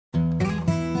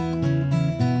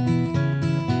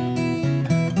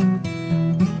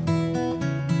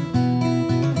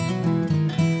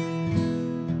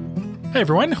Hey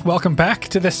everyone, welcome back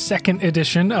to the second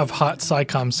edition of Hot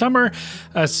SciComm Summer,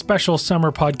 a special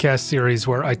summer podcast series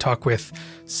where I talk with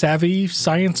savvy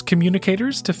science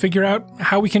communicators to figure out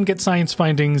how we can get science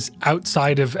findings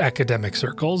outside of academic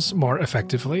circles more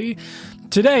effectively.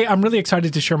 Today, I'm really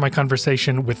excited to share my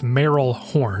conversation with Meryl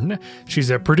Horn. She's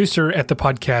a producer at the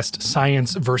podcast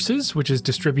Science Versus, which is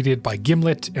distributed by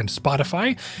Gimlet and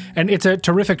Spotify, and it's a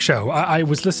terrific show. I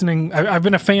was listening, I've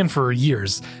been a fan for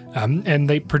years, and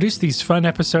they produce these fun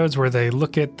episodes where they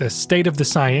look at the state of the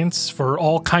science for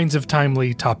all kinds of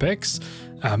timely topics.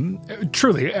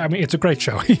 Truly, I mean, it's a great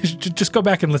show. You should just go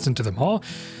back and listen to them all.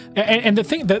 And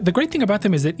the great thing about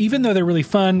them is that even though they're really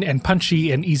fun and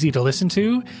punchy and easy to listen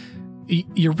to,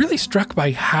 you're really struck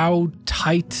by how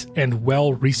tight and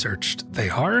well-researched they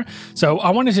are. So I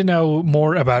wanted to know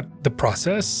more about the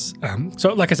process.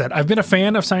 So like I said, I've been a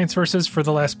fan of Science Versus for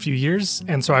the last few years,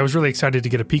 and so I was really excited to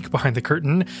get a peek behind the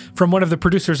curtain from one of the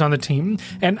producers on the team.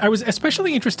 And I was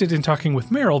especially interested in talking with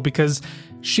Meryl because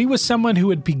she was someone who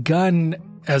had begun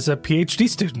as a PhD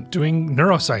student doing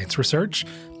neuroscience research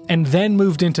and then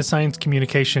moved into science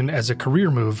communication as a career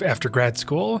move after grad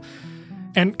school.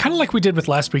 And kind of like we did with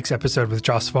last week's episode with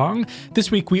Joss Fong,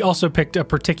 this week we also picked a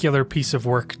particular piece of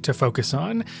work to focus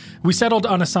on. We settled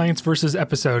on a Science Versus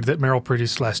episode that Meryl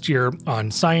produced last year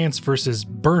on science versus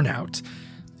burnout,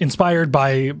 inspired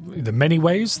by the many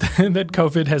ways that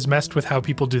COVID has messed with how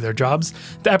people do their jobs.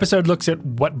 The episode looks at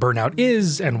what burnout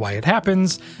is and why it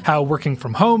happens, how working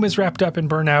from home is wrapped up in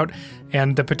burnout,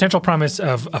 and the potential promise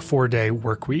of a 4-day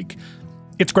work week.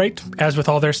 It's great, as with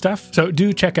all their stuff, so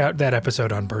do check out that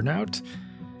episode on burnout.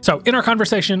 So in our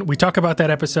conversation, we talk about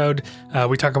that episode.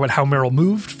 We talk about how Meryl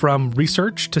moved from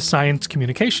research to science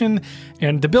communication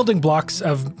and the building blocks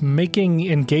of making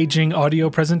engaging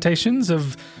audio presentations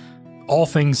of all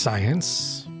things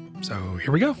science. So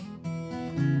here we go.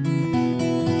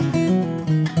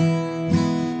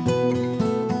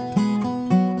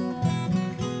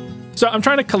 So I'm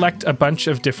trying to collect a bunch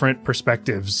of different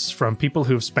perspectives from people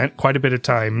who've spent quite a bit of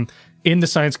time in the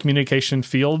science communication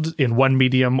field in one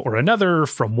medium or another,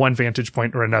 from one vantage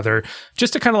point or another,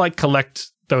 just to kind of like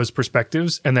collect those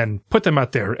perspectives and then put them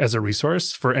out there as a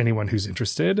resource for anyone who's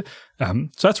interested. So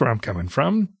that's where I'm coming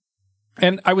from.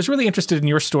 And I was really interested in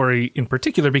your story in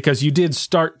particular because you did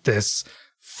start this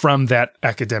from that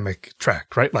academic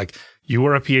track, right? Like you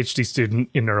were a PhD student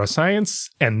in neuroscience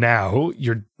and now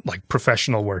your like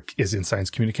professional work is in science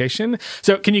communication.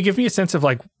 So can you give me a sense of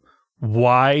like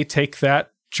why take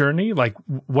that journey? Like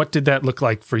what did that look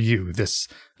like for you? This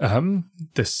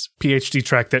PhD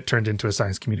track that turned into a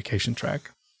science communication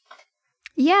track?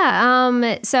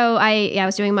 Yeah. So I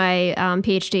was doing my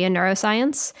PhD in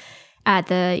neuroscience at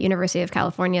the University of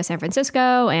California, San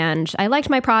Francisco, and I liked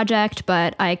my project,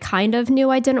 but I kind of knew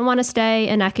I didn't want to stay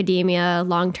in academia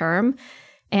long term.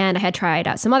 And I had tried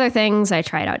out some other things. I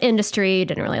tried out industry,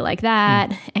 didn't really like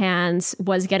that, and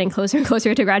was getting closer and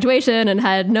closer to graduation and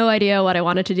had no idea what I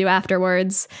wanted to do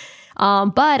afterwards.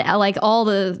 But like all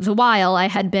the while, I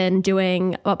had been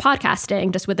doing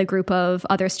podcasting just with a group of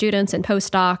other students and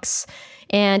postdocs.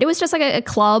 And it was just like a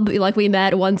club, like we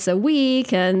met once a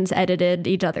week and edited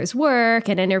each other's work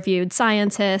and interviewed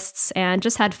scientists and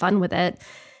just had fun with it.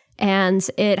 And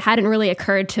it hadn't really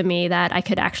occurred to me that I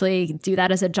could actually do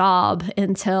that as a job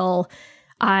until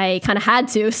I kind of had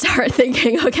to start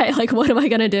thinking, okay, like what am I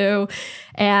going to do?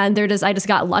 And I just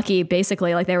got lucky,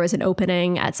 basically. Like there was an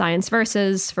opening at Science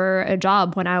Versus for a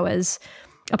job when I was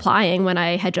applying, when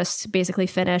I had just basically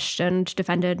finished and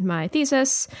defended my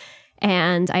thesis.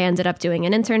 And I ended up doing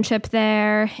an internship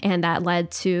there, and that led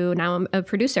to now I'm a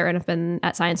producer, and I've been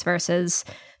at Science Versus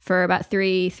for about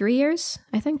three years,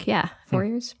 I think. Yeah, 4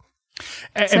 years.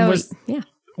 And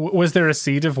was there a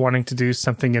seed of wanting to do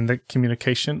something in the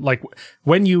communication? Like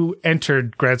when you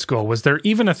entered grad school, was there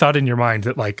even a thought in your mind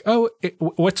that like,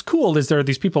 what's cool is there are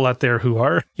these people out there who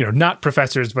are, not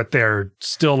professors, but they're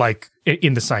still like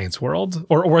in the science world?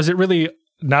 Or was it really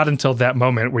not until that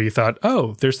moment where you thought,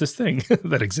 oh, there's this thing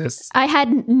that exists? I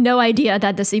had no idea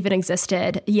that this even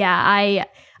existed. Yeah,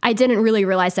 I didn't really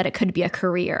realize that it could be a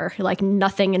career. Like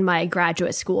nothing in my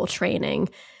graduate school training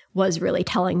was really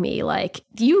telling me like,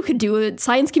 you could do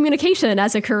science communication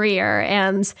as a career.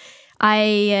 And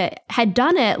I had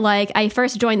done it, like I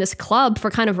first joined this club for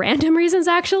kind of random reasons,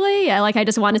 actually. I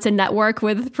just wanted to network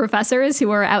with professors who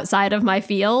were outside of my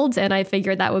field. And I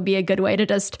figured that would be a good way to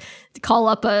just call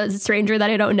up a stranger that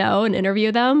I don't know and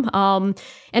interview them. And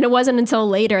it wasn't until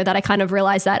later that I kind of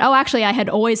realized that, actually, I had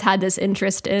always had this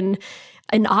interest in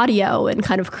audio and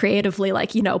kind of creatively,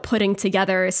 putting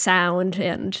together sound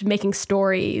and making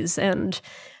stories and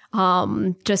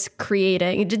just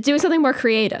doing something more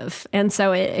creative. And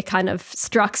so it kind of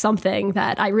struck something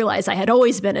that I realized I had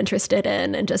always been interested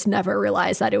in and just never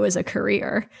realized that it was a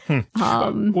career.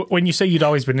 When you say you'd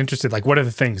always been interested, like what are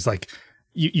the things like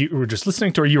you were just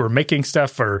listening to, or you were making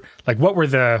stuff, or like what were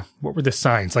the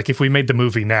signs? Like if we made the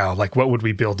movie now, like what would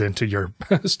we build into your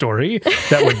story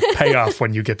that would pay off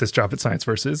when you get this job at Science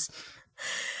Versus?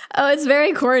 Oh, it's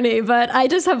very corny, but I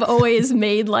just have always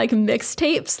made like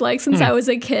mixtapes. Like since I was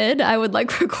a kid, I would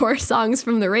like record songs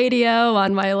from the radio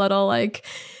on my little like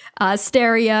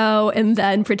stereo and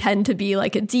then pretend to be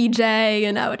like a DJ,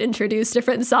 and I would introduce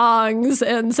different songs.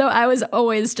 And so I was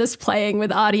always just playing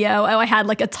with audio. Oh, I had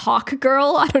like a Talk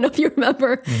Girl. I don't know if you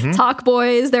remember Talk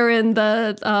Boys. They're in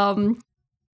the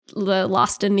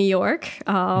Lost in New York,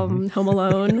 Home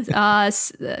Alone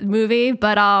movie.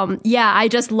 But yeah, I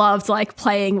just loved like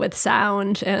playing with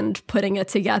sound and putting it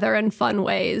together in fun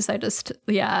ways.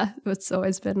 It's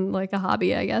always been like a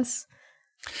hobby, I guess.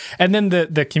 And then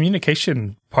the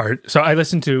communication part. So I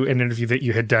listened to an interview that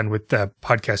you had done with the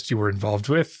podcast you were involved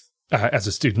with as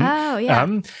a student. Oh, yeah.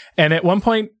 And at one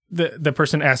point, the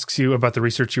person asks you about the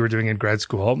research you were doing in grad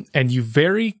school, and you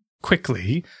very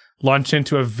quickly launch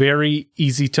into a very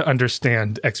easy to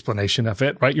understand explanation of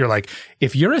it, right? You're like,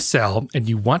 if you're a cell and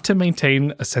you want to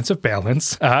maintain a sense of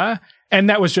balance, and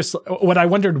that was just what I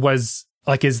wondered was,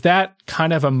 like, is that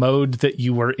kind of a mode that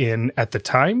you were in at the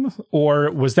time? Or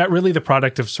was that really the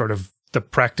product of sort of the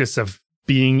practice of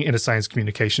being in a science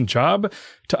communication job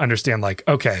to understand, like,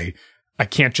 okay, I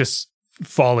can't just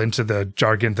fall into the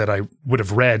jargon that I would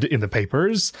have read in the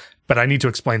papers, but I need to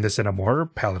explain this in a more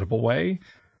palatable way?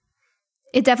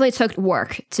 It definitely took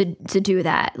work to do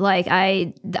that. Like,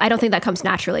 I don't think that comes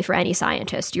naturally for any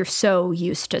scientist. You're so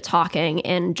used to talking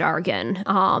in jargon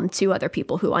to other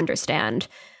people who understand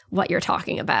what you're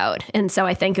talking about. And so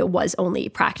I think it was only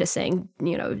practicing,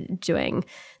 doing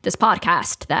this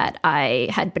podcast that I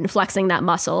had been flexing that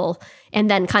muscle, and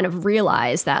then kind of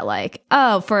realized that, like,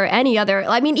 oh, for any other,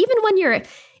 I mean, even when you're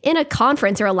in a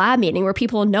conference or a lab meeting where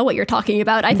people know what you're talking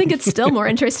about, I think it's still more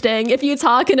interesting if you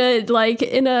talk in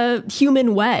a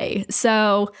human way.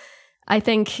 So I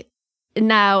think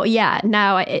now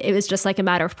it was just like a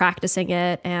matter of practicing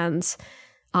it and,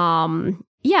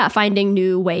 finding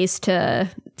new ways to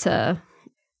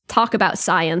talk about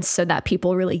science so that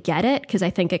people really get it. Because I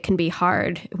think it can be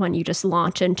hard when you just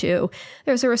launch into,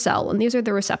 there's a cell and these are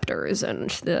the receptors and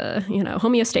the,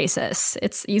 homeostasis.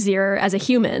 It's easier as a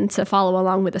human to follow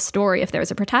along with a story if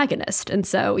there's a protagonist. And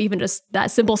so even just that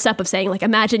simple step of saying, like,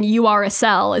 imagine you are a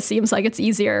cell, it seems like it's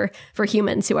easier for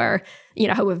humans who are,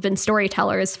 who have been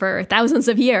storytellers for thousands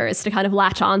of years to kind of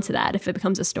latch onto that if it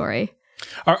becomes a story.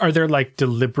 Are there like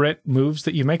deliberate moves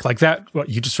that you make like that? Well,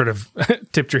 you just sort of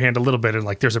tipped your hand a little bit and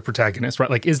like there's a protagonist, right?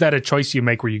 Like, is that a choice you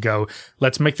make where you go,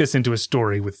 let's make this into a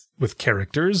story with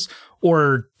characters?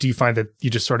 Or do you find that you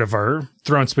just sort of are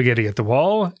throwing spaghetti at the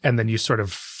wall and then you sort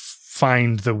of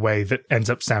find the way that ends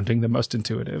up sounding the most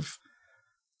intuitive?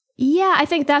 Yeah, I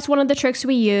think that's one of the tricks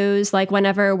we use. Like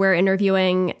whenever we're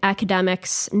interviewing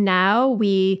academics now,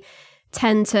 we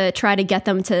tend to try to get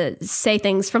them to say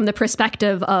things from the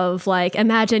perspective of, like,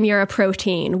 imagine you're a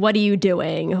protein. What are you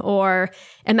doing? Or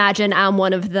imagine I'm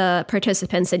one of the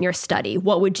participants in your study.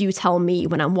 What would you tell me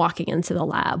when I'm walking into the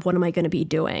lab? What am I going to be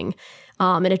doing?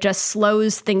 And it just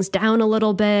slows things down a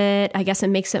little bit. I guess it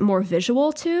makes it more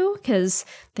visual too, because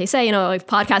they say, like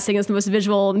podcasting is the most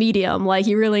visual medium. Like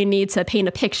you really need to paint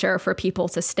a picture for people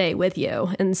to stay with you.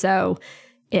 And so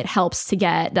it helps to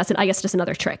get, I guess just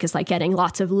another trick is like getting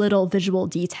lots of little visual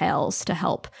details to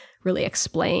help really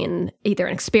explain either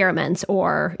an experiment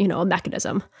or, a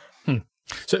mechanism.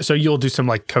 So you'll do some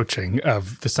like coaching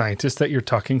of the scientists that you're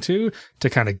talking to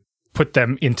kind of put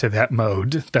them into that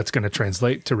mode that's going to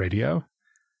translate to radio?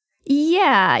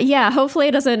 Yeah. Hopefully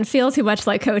it doesn't feel too much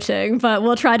like coaching, but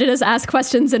we'll try to just ask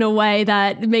questions in a way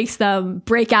that makes them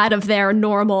break out of their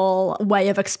normal way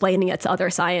of explaining it to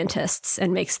other scientists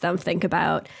and makes them think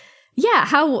about,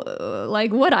 how,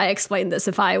 like, would I explain this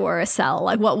if I were a cell?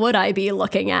 Like, what would I be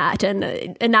looking at? And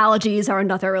analogies are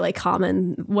another really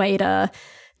common way to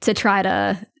try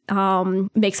to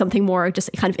make something more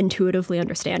just kind of intuitively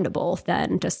understandable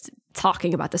than just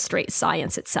talking about the straight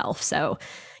science itself. So,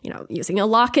 using a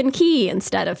lock and key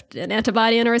instead of an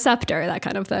antibody and a receptor, that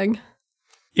kind of thing.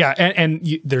 Yeah, and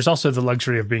there's also the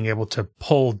luxury of being able to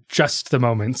pull just the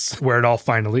moments where it all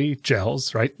finally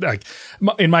gels, right? Like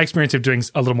in my experience of doing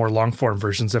a little more long form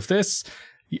versions of this,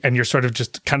 and you're sort of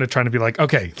just kind of trying to be like,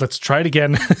 okay, let's try it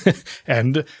again.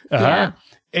 And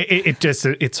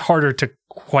it's harder to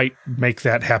quite make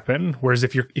that happen. Whereas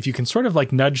if you can sort of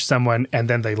like nudge someone and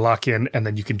then they lock in and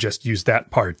then you can just use that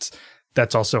part,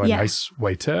 that's also a nice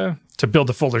way to build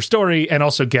a fuller story and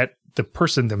also get the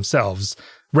person themselves,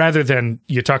 rather than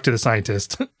you talk to the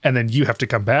scientist and then you have to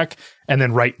come back and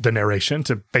then write the narration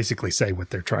to basically say what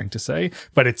they're trying to say.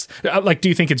 But it's do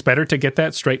you think it's better to get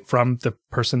that straight from the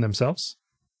person themselves?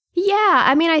 Yeah,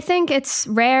 I mean, I think it's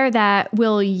rare that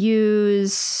we'll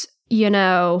use,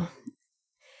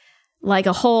 like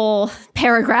a whole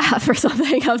paragraph or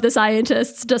something of the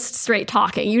scientists just straight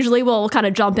talking. Usually we'll kind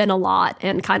of jump in a lot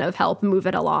and kind of help move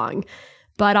it along.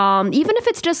 But even if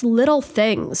it's just little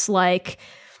things, like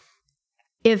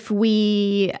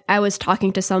I was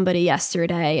talking to somebody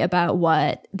yesterday about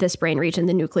what this brain region,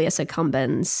 the nucleus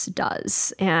accumbens,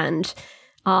 does. And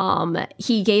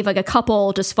he gave like a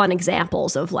couple just fun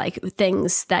examples of like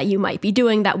things that you might be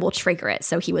doing that will trigger it.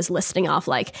 So he was listing off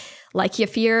like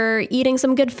if you're eating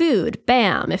some good food,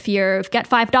 bam. If you get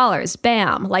 $5,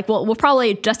 bam. Like we'll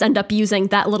probably just end up using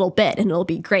that little bit and it'll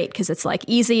be great because it's like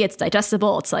easy, it's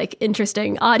digestible, it's like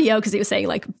interesting audio because he was saying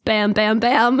like bam, bam,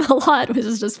 bam a lot, which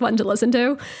is just fun to listen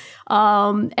to.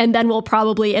 And then we'll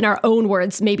probably, in our own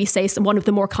words, maybe say one of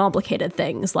the more complicated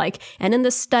things like, and in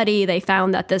this study, they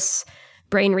found that this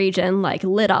brain region like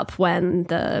lit up when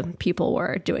the people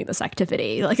were doing this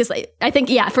activity. I think,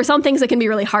 for some things it can be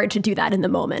really hard to do that in the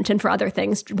moment. And for other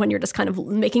things, when you're just kind of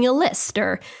making a list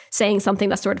or saying something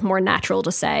that's sort of more natural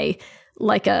to say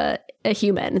like a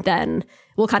human, then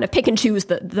we'll kind of pick and choose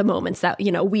the moments that,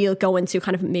 we'll go into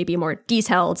kind of maybe a more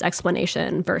detailed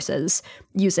explanation versus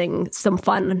using some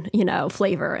fun,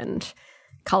 flavor and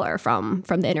color from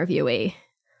the interviewee.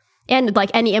 And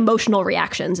like any emotional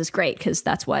reactions is great because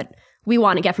that's what we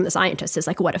want to get from the scientists, is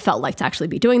like what it felt like to actually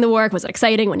be doing the work. Was it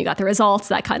exciting when you got the results?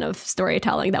 That kind of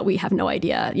storytelling that we have no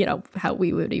idea, how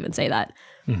we would even say that.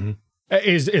 Mm-hmm.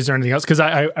 Is there anything else? Because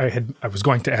I was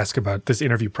going to ask about this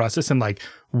interview process and like,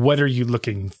 what are you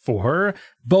looking for?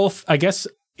 Both, I guess,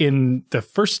 in the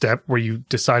first step where you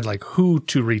decide like who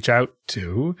to reach out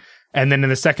to, and then in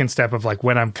the second step of like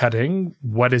when I'm cutting,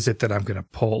 what is it that I'm going to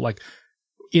pull? Like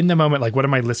in the moment, like what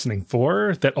am I listening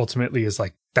for that ultimately is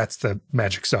like, that's the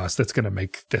magic sauce that's going to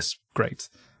make this great.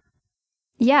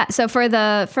 Yeah. So for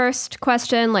the first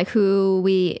question, like who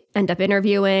we end up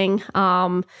interviewing,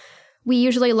 we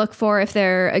usually look for if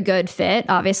they're a good fit,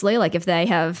 obviously, like if they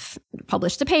have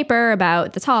published a paper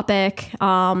about the topic,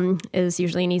 is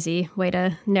usually an easy way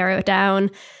to narrow it down.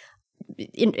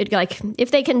 Like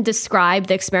if they can describe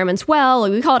the experiments well,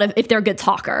 we call it if they're a good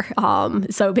talker.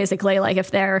 So basically like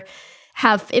if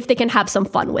they can have some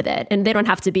fun with it, and they don't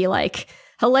have to be like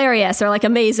hilarious or like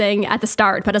amazing at the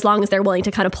start, but as long as they're willing to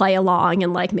kind of play along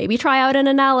and like maybe try out an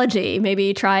analogy,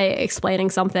 maybe try explaining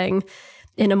something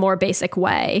in a more basic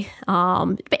way.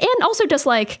 And also just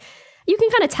like, you can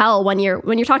kind of tell when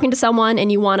you're talking to someone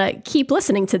and you want to keep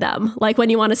listening to them, like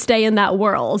when you want to stay in that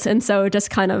world. And so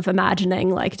just kind of imagining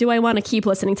like, do I want to keep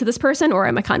listening to this person, or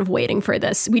am I kind of waiting for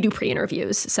this? We do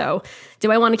pre-interviews. So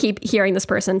do I want to keep hearing this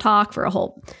person talk for a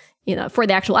whole, for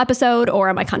the actual episode, or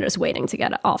am I kind of just waiting to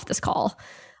get off this call?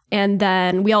 And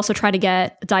then we also try to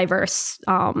get diverse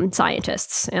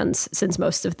scientists. And since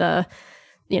most of the,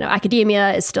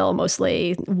 academia is still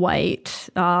mostly white,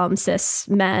 cis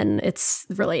men, it's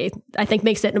really, I think,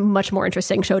 makes it a much more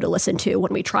interesting show to listen to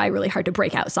when we try really hard to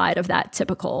break outside of that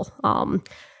typical,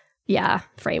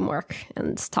 framework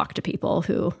and talk to people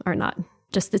who are not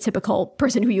just the typical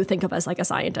person who you think of as like a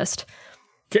scientist.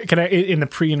 Can I, in the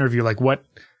pre-interview, like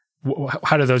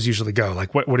how do those usually go?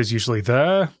 Like what is usually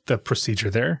the procedure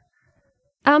there?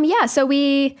 So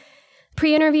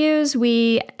pre-interviews,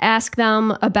 we ask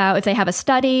them about if they have a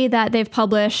study that they've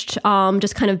published,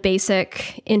 just kind of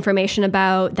basic information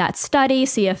about that study,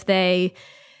 see if they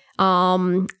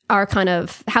are kind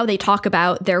of how they talk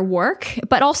about their work,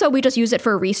 but also we just use it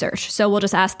for research. So we'll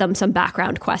just ask them some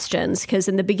background questions, because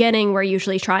in the beginning, we're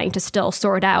usually trying to still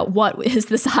sort out what is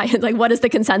the science, like what is the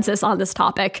consensus on this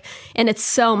topic. And it's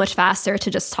so much faster to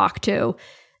just talk to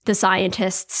the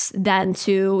scientists than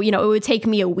to, it would take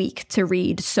me a week to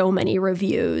read so many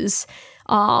reviews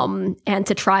and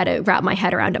to try to wrap my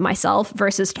head around it myself,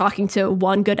 versus talking to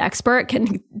one good expert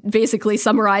can basically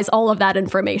summarize all of that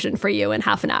information for you in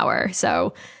half an hour.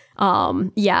 So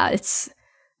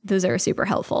those are super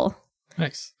helpful.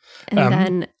 Nice. And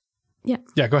then,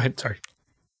 Yeah, go ahead. Sorry.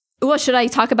 Well, should I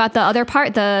talk about the other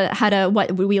part,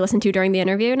 what we listened to during the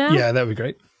interview now? Yeah, that would be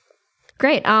great.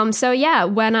 Great.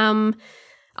 When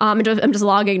I'm just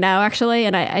logging now, actually,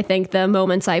 and I think the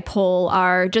moments I pull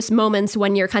are just moments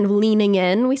when you're kind of leaning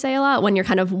in, we say a lot, when you're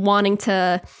kind of wanting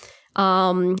to,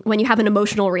 when you have an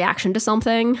emotional reaction to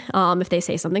something, if they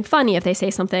say something funny, if they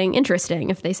say something interesting,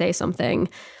 if they say something,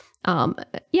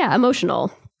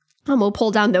 emotional. We'll pull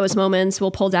down those moments.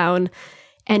 We'll pull down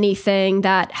anything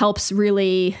that helps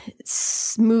really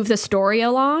move the story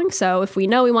along. So if we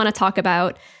know we want to talk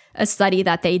about a study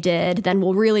that they did, then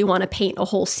we'll really want to paint a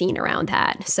whole scene around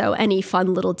that. So any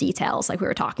fun little details like we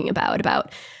were talking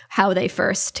about how they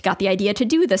first got the idea to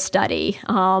do the study,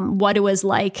 what it was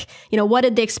like, what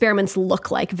did the experiments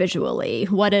look like visually?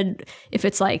 If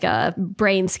it's like a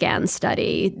brain scan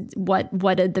study,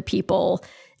 what did the people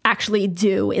actually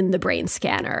do in the brain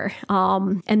scanner?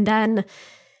 And then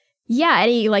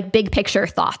any like big picture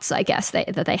thoughts, I guess,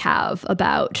 that they have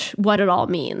about what it all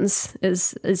means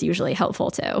is usually helpful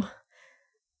too.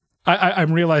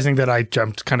 I'm realizing that I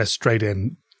jumped kind of straight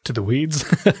in to the weeds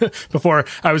before.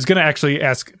 I was going to actually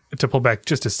ask to pull back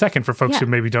just a second for folks who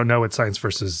maybe don't know what Science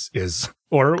Versus is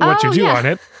or what you do on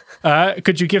it.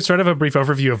 Could you give sort of a brief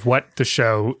overview of what the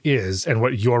show is and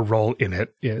what your role in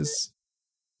it is?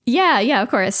 Yeah, of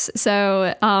course.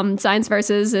 So Science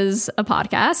Versus is a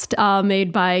podcast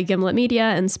made by Gimlet Media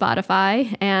and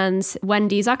Spotify. And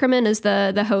Wendy Zuckerman is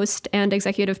the host and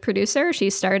executive producer.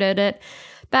 She started it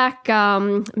back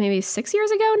maybe 6 years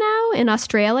ago now in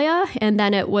Australia. And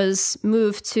then it was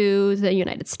moved to the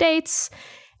United States.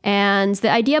 And the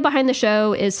idea behind the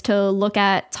show is to look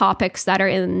at topics that are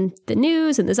in the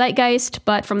news and the zeitgeist,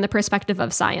 but from the perspective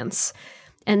of science.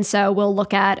 And so we'll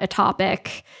look at a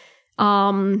topic.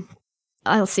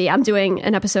 I'll see. I'm doing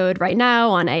an episode right now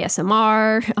on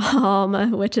ASMR,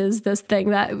 which is this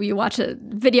thing that you watch a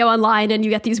video online and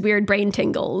you get these weird brain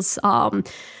tingles.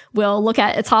 We'll look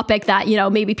at a topic that,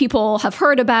 maybe people have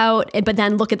heard about, but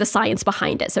then look at the science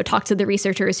behind it. So talk to the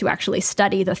researchers who actually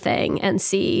study the thing and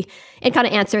see and kind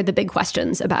of answer the big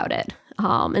questions about it.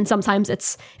 And sometimes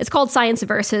it's called Science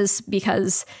Versus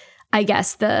because I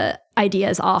guess the idea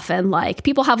is often like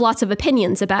people have lots of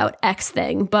opinions about X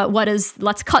thing, but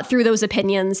let's cut through those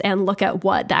opinions and look at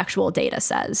what the actual data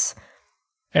says.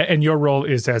 And your role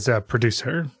is as a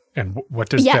producer. And what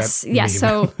does that mean? Yes.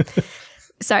 So,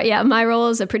 my role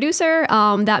as a producer,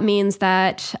 that means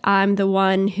that I'm the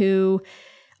one who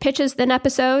pitches an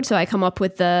episode. So I come up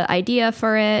with the idea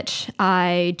for it.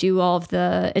 I do all of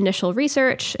the initial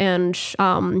research and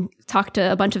talk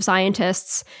to a bunch of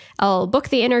scientists. I'll book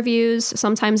the interviews.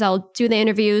 Sometimes I'll do the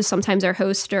interviews. Sometimes our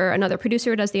host or another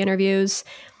producer does the interviews.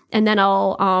 And then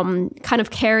I'll kind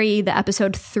of carry the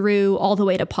episode through all the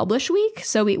way to publish week.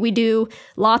 So we do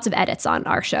lots of edits on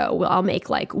our show. I'll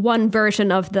make like one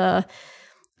version of the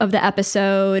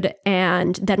episode,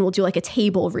 and then we'll do like a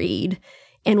table read.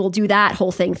 And we'll do that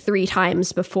whole thing 3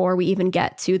 times before we even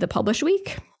get to the publish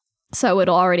week. So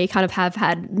it'll already kind of have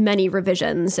had many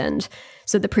revisions. And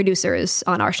so the producers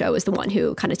on our show is the one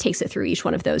who kind of takes it through each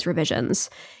one of those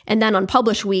revisions. And then on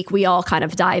publish week, we all kind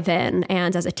of dive in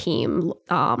and as a team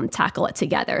tackle it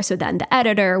together. So then the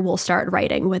editor will start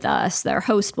writing with us. Their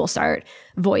host will start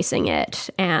voicing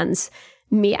it. And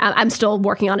I'm still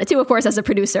working on it too, of course, as a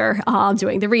producer,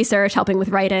 doing the research, helping with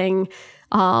writing,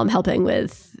 helping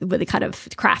with the kind of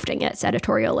crafting it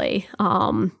editorially.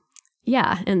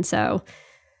 And so,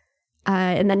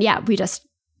 and then,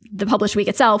 the published week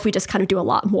itself, we just kind of do a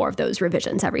lot more of those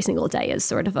revisions every single day as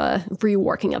sort of a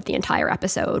reworking of the entire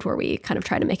episode where we kind of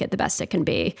try to make it the best it can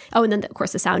be. Oh, and then of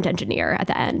course the sound engineer at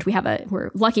the end.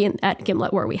 We're lucky at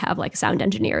Gimlet where we have like sound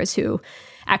engineers who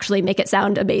actually make it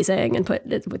sound amazing and put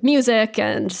it with music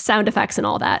and sound effects and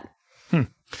all that.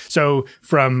 So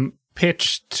from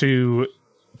pitch to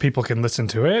people can listen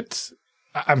to it,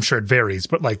 I'm sure it varies,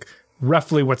 but like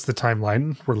roughly what's the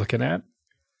timeline we're looking at?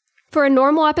 For a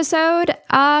normal episode,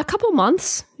 a couple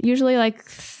months, usually like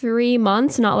 3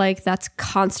 months, not like that's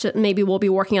constant. Maybe we'll be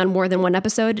working on more than one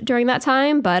episode during that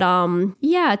time, but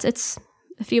it's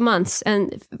a few months.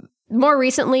 And more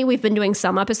recently, we've been doing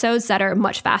some episodes that are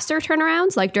much faster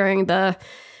turnarounds, like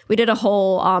we did a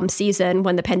whole season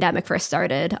when the pandemic first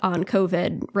started on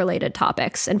COVID-related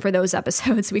topics. And for those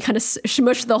episodes, we kind of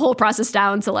smushed the whole process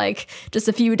down to like just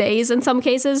a few days in some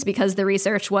cases because the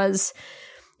research was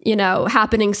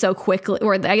happening so quickly,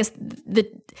 or I guess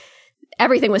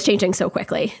everything was changing so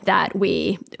quickly that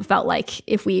we felt like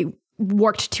if we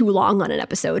worked too long on an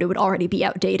episode, it would already be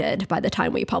outdated by the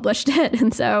time we published it.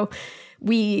 And so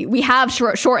we have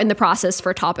shortened the process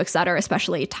for topics that are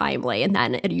especially timely, and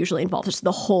then it usually involves just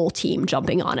the whole team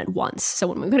jumping on at once. So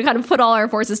when we're going to kind of put all our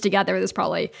forces together, there's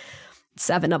probably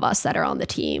 7 of us that are on the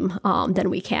team.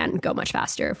 Then we can go much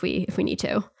faster if we need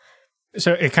to.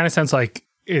 So it kind of sounds like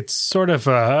it's sort of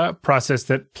a process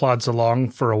that plods along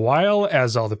for a while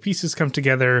as all the pieces come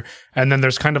together. And then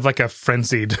there's kind of like a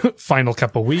frenzied final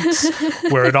couple weeks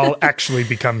where it all actually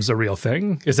becomes a real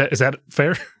thing. Is that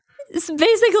fair?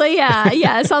 Basically, yeah.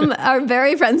 Yeah. Some are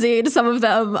very frenzied. Some of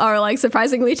them are like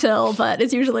surprisingly chill, but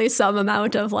it's usually some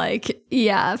amount of like,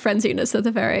 frenziness at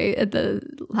the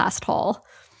last haul.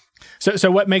 So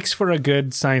what makes for a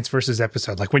good Science Versus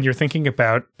episode? Like when you're thinking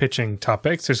about pitching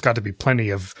topics, there's got to be plenty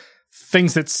of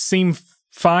things that seem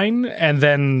fine, and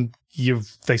then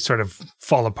they sort of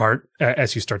fall apart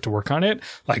as you start to work on it.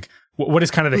 Like what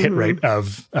is kind of the hit rate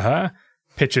of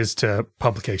pitches to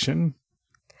publication?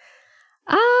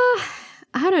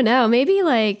 I don't know. Maybe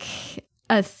like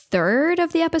a third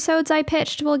of the episodes I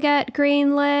pitched will get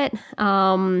greenlit.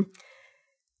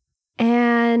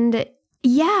 And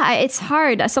yeah, it's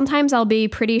hard. Sometimes I'll be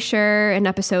pretty sure an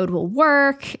episode will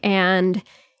work and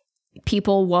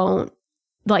people won't,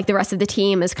 like the rest of the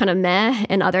team is kind of meh.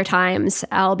 And other times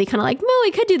I'll be kind of like, well,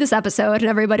 we could do this episode and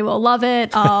everybody will love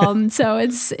it. So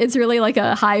it's really like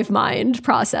a hive mind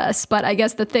process. But I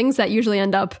guess the things that usually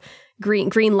end up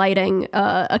green lighting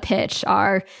a pitch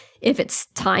are if it's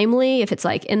timely, if it's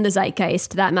like in the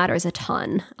zeitgeist, that matters a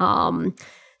ton.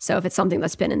 So if it's something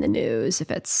that's been in the news, if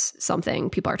it's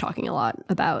something people are talking a lot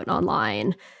about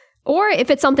online, or if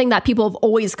it's something that people have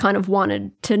always kind of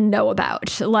wanted to know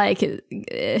about, like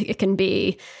it can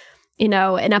be,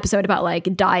 an episode about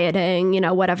like dieting,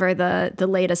 whatever the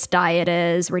latest diet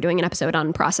is. We're doing an episode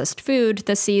on processed food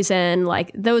this season.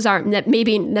 Like those aren't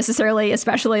maybe necessarily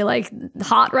especially like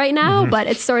hot right now, but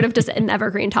it's sort of just an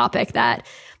evergreen topic that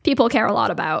people care a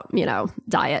lot about,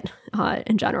 diet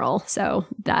in general. So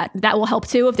that will help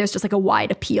too if there's just like a wide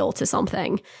appeal to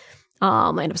something.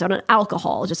 An episode on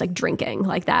alcohol, just like drinking,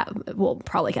 like that will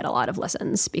probably get a lot of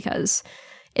listens because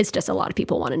it's just a lot of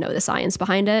people want to know the science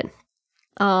behind it.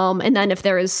 And then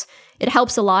it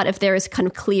helps a lot if there's kind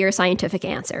of clear scientific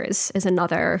answers is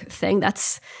another thing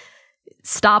that's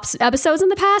stops episodes in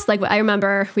the past. Like I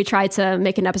remember we tried to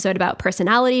make an episode about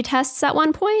personality tests at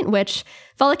one point, which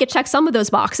felt like it checked some of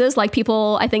those boxes. Like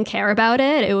people, I think, care about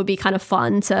it. It would be kind of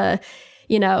fun to,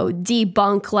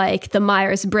 debunk like the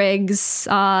Myers-Briggs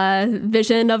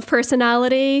vision of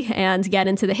personality and get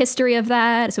into the history of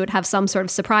that. So it would have some sort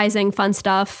of surprising, fun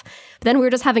stuff. But then we were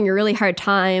just having a really hard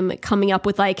time coming up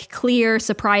with like clear,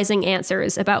 surprising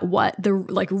answers about what the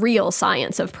like real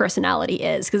science of personality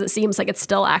is, because it seems like it's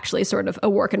still actually sort of a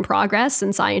work in progress,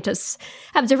 and scientists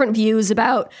have different views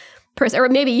about or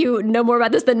maybe you know more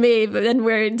about this than me, and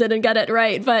we didn't get it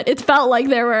right. But it felt like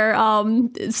there were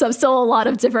still a lot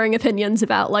of differing opinions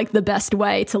about like the best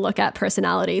way to look at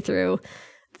personality through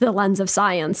the lens of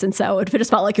science. And so it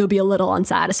just felt like it would be a little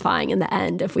unsatisfying in the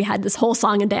end if we had this whole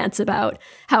song and dance about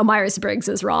how Myers-Briggs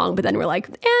is wrong, but then we're like,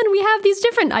 and we have these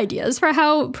different ideas for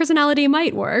how personality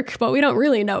might work, but we don't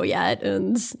really know yet.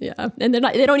 And and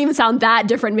they don't even sound that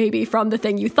different maybe from the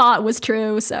thing you thought was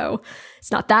true. So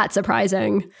it's not that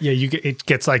surprising. Yeah, it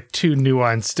gets like too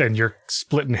nuanced and you're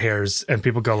splitting hairs and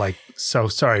people go like, so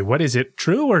sorry, what is it,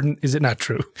 true or is it not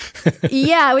true?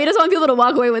 Yeah, we just want people to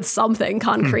walk away with something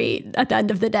concrete at the end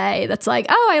of the day that's like,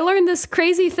 oh, I learned this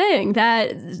crazy thing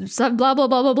that blah, blah,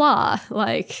 blah, blah, blah.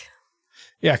 Like,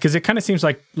 yeah, because it kind of seems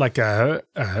like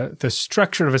the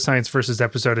structure of a Science Versus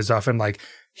episode is often like,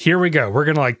 here we go. We're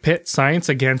going to like pit science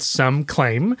against some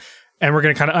claim, and we're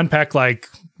going to kind of unpack like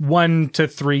 1 to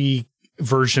 3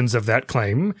 versions of that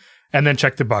claim and then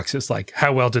check the boxes, like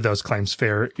how well did those claims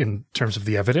fare in terms of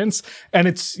the evidence. And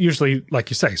it's usually,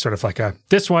 like you say, sort of like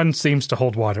this one seems to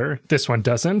hold water, this one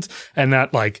doesn't. And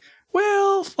that like,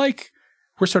 well, like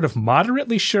we're sort of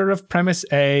moderately sure of premise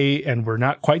A and we're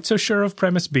not quite so sure of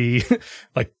premise B.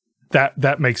 Like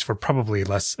that makes for probably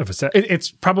less of a set.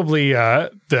 It's probably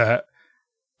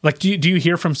do you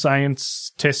hear from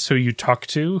scientists who you talk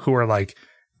to who are like,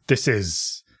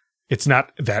 it's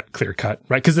not that clear cut,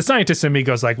 right? Because the scientist in me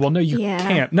goes like, well, no, you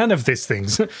can't. None of these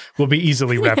things will be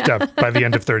easily wrapped up by the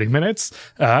end of 30 minutes.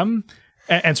 And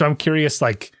so I'm curious,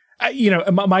 like,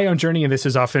 my own journey in this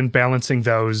is often balancing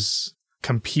those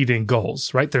competing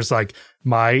goals, right? There's like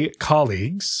my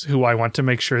colleagues who I want to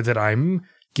make sure that I'm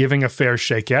giving a fair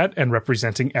shake at and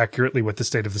representing accurately what the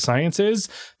state of the science is.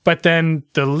 But then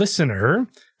the listener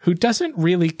who doesn't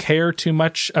really care too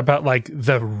much about like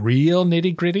the real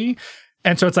nitty gritty.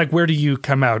 And so it's like, where do you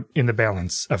come out in the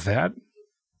balance of that?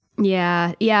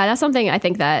 Yeah, that's something I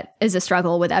think that is a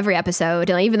struggle with every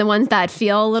episode. And even the ones that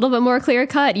feel a little bit more clear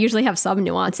cut usually have some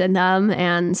nuance in them.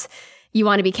 And you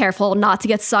want to be careful not to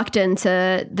get sucked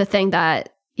into the thing that,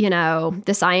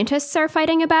 the scientists are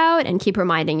fighting about, and keep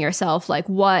reminding yourself, like,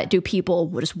 what do people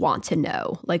just want to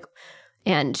know? Like,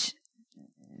 and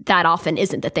that often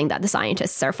isn't the thing that the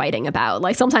scientists are fighting about.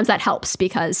 Like sometimes that helps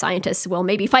because scientists will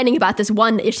maybe fighting about this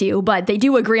one issue, but they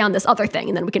do agree on this other thing,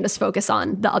 and then we can just focus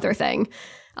on the other thing.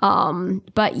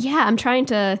 But yeah, I'm trying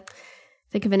to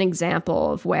think of an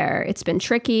example of where it's been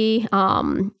tricky.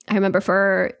 I remember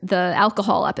for the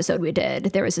alcohol episode we did,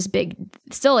 there was this big,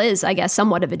 still is, I guess,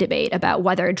 somewhat of a debate about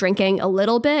whether drinking a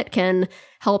little bit can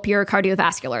help your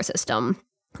cardiovascular system.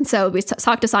 So we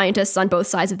talked to scientists on both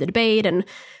sides of the debate, and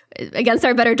against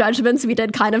our better judgments, we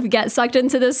did kind of get sucked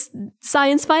into this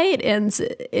science fight. And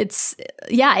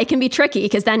it can be tricky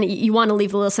because then you want to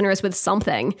leave the listeners with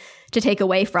something to take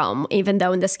away from, even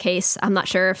though in this case, I'm not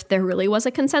sure if there really was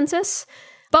a consensus.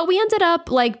 But we ended up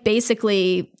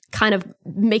basically kind of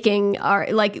making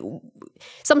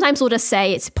sometimes we'll just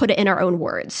say put it in our own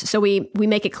words. So we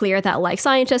make it clear that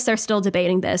scientists are still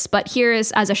debating this, but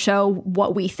here's, as a show,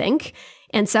 what we think.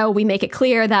 And so we make it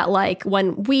clear that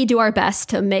when we do our best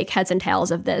to make heads and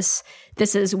tails of this,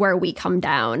 this is where we come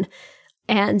down.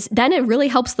 And then it really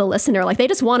helps the listener. They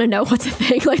just want to know what to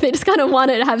think. They just kind of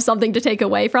want to have something to take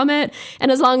away from it. And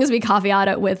as long as we caveat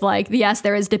it with yes,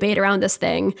 there is debate around this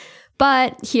thing,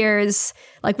 but here's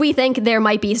we think there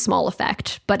might be a small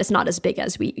effect, but it's not as big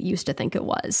as we used to think it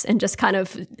was. And just kind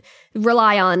of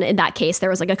rely on, in that case, there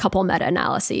was a couple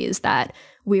meta-analyses that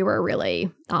we were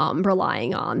really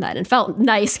relying on that, and felt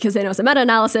nice because it was a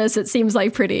meta-analysis. It seems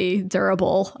pretty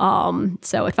durable.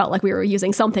 So it felt like we were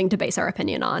using something to base our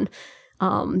opinion on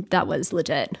that was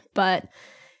legit. But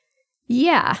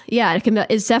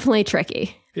it's definitely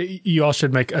tricky. You all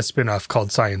should make a spin-off called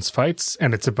Science Fights,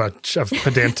 and it's a bunch of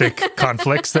pedantic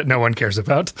conflicts that no one cares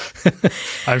about.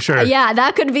 I'm sure. Yeah,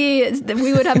 that could be,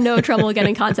 we would have no trouble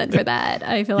getting content for that.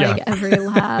 I feel like every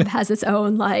lab has its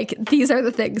own, these are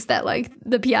the things that,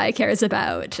 the PI cares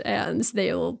about, and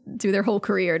they'll do their whole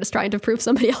career just trying to prove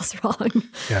somebody else wrong.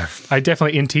 Yeah, I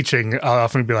definitely, in teaching, I'll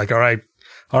often be like, all right,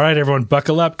 everyone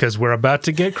buckle up because we're about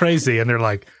to get crazy. And they're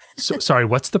like, sorry,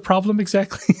 what's the problem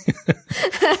exactly?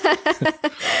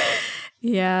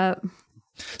 Yeah.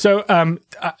 So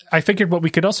I figured what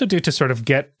we could also do to sort of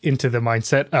get into the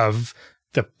mindset of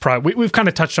we've kind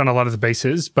of touched on a lot of the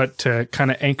bases, but to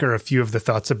kind of anchor a few of the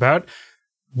thoughts about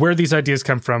where these ideas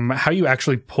come from, how you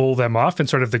actually pull them off in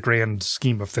sort of the grand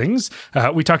scheme of things.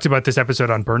 We talked about this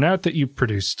episode on burnout that you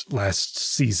produced last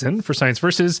season for Science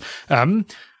Versus,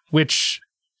 which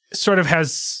sort of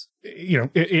has,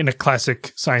 in a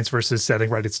classic Science Versus setting,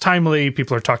 right? It's timely.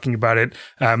 People are talking about it.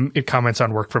 It comments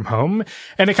on work from home.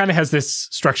 And it kind of has this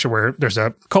structure where there's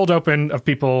a cold open of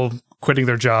people quitting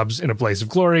their jobs in a blaze of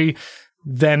glory,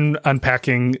 then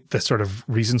unpacking the sort of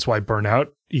reasons why burnout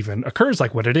even occurs,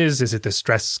 what it is it this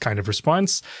stress kind of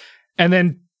response? And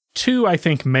then two, I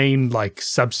think, main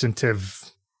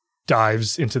substantive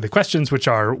dives into the questions, which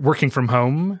are working from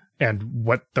home and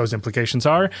what those implications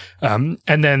are. And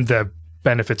then the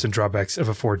benefits and drawbacks of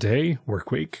a 4-day work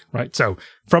week, right? So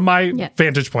from my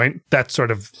vantage point, that's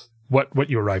sort of what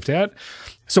you arrived at.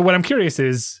 So what I'm curious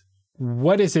is,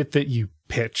 what is it that you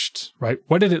pitched, right?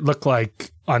 What did it look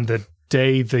like on the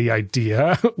day the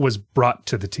idea was brought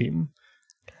to the team?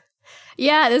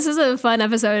 Yeah, this is a fun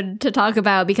episode to talk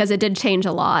about because it did change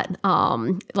a lot.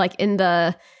 In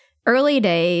the early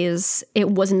days, it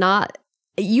was not,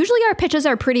 usually our pitches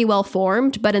are pretty well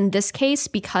formed, but in this case,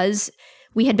 because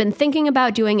we had been thinking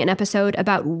about doing an episode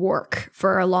about work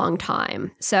for a long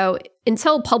time. So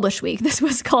until Publish Week, this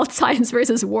was called Science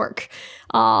Versus Work.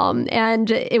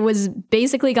 And it was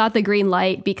basically got the green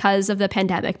light because of the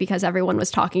pandemic, because everyone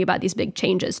was talking about these big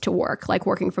changes to work, like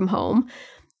working from home.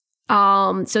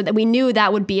 So that we knew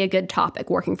that would be a good topic,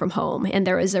 working from home. And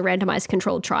there was a randomized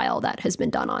controlled trial that has been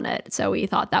done on it. So we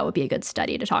thought that would be a good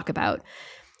study to talk about.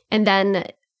 And then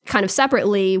kind of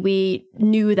separately, we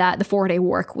knew that the 4-day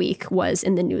work week was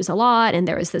in the news a lot. And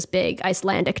there was this big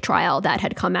Icelandic trial that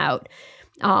had come out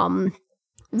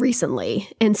recently.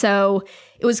 And so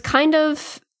it was kind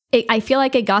of, I feel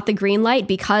like it got the green light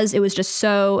because it was just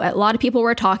a lot of people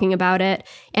were talking about it.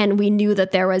 And we knew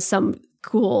that there was some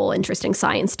cool, interesting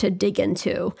science to dig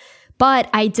into.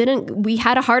 But we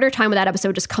had a harder time with that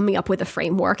episode just coming up with a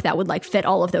framework that would fit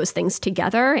all of those things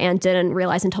together, and didn't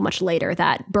realize until much later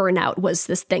that burnout was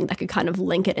this thing that could kind of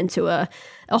link it into a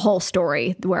whole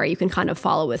story where you can kind of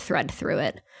follow a thread through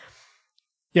it.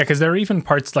 Yeah, because there are even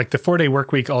parts like the 4-day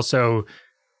work week also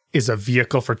is a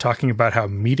vehicle for talking about how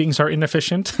meetings are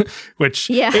inefficient, which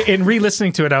in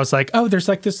re-listening to it, I was like, oh, there's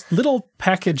this little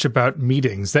package about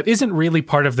meetings that isn't really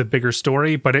part of the bigger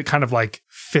story, but it kind of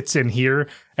fits in here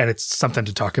and it's something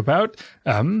to talk about.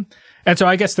 And so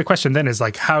I guess the question then is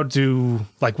what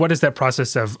is that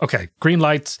process of, okay, green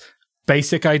lights,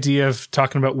 basic idea of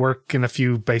talking about work and a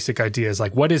few basic ideas,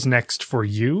 what is next for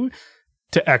you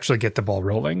to actually get the ball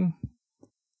rolling?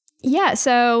 Yeah,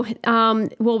 so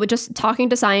we're just talking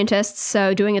to scientists,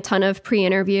 so doing a ton of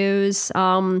pre-interviews.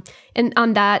 And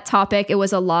on that topic, it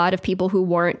was a lot of people who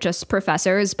weren't just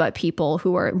professors, but people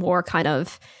who were more kind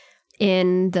of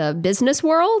in the business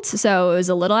world. So it was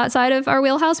a little outside of our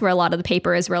wheelhouse, where a lot of the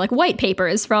papers were like white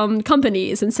papers from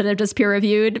companies instead of just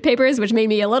peer-reviewed papers, which made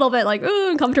me a little bit like,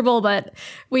 uncomfortable. But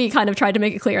we kind of tried to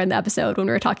make it clear in the episode when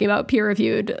we were talking about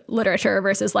peer-reviewed literature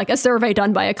versus like a survey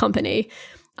done by a company.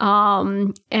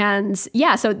 And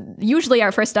yeah, so usually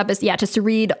our first step is, just to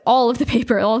read all of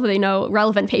the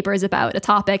relevant papers about a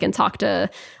topic and talk to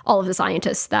all of the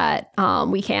scientists that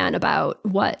we can about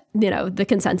what, the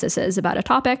consensus is about a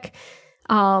topic.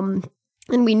 And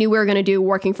we knew we were going to do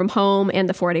working from home and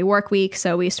the 4-day work week.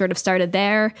 So we sort of started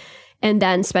there and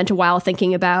then spent a while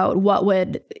thinking about what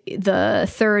would the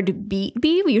third beat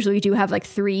be. We usually do have like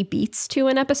 3 beats to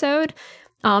an episode.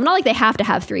 Not like they have to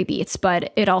have 3 beats,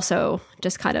 but it also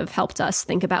just kind of helped us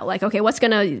think about like, okay, what's going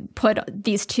to put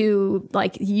these 2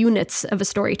 like units of a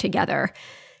story together?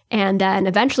 And then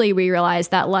eventually we realized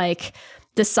that like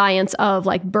the science of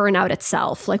like burnout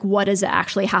itself, like what is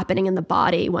actually happening in the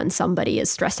body when somebody is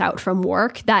stressed out from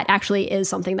work, that actually is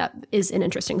something that is an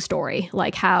interesting story.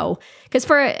 Like how, because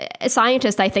for a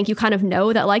scientist, I think you kind of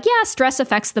know that like, stress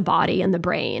affects the body and the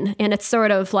brain. And it's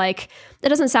sort of like, it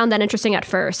doesn't sound that interesting at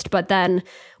first, but then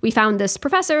we found this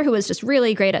professor who was just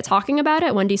really great at talking about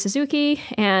it, Wendy Suzuki,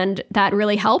 and that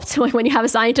really helped when you have a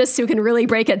scientist who can really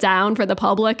break it down for the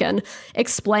public and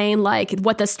explain like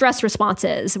what the stress response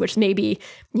is, which maybe,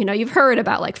 you've heard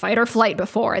about like fight or flight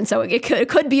before. And so it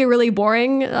could be a really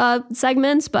boring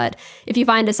segment, but if you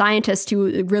find a scientist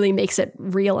who really makes it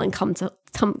real and come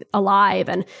alive,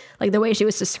 and like the way she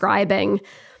was describing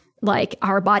like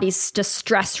our body's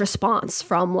distress response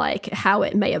from like how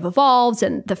it may have evolved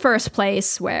in the first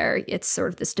place, where it's sort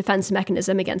of this defense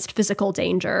mechanism against physical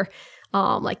danger,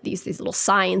 like these little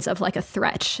signs of like a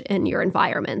threat in your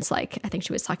environment. Like I think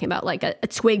she was talking about like a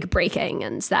twig breaking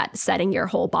and that setting your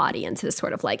whole body into this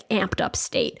sort of like amped up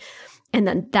state. And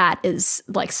then that is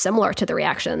like similar to the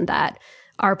reaction that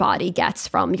our body gets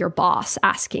from your boss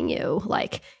asking you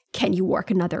like, can you work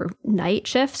another night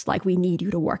shift? Like, we need you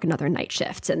to work another night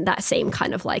shift. And that same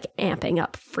kind of like amping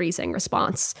up freezing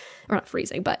response, or not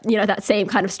freezing, but, that same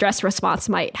kind of stress response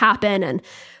might happen. And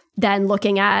then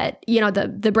looking at,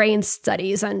 the brain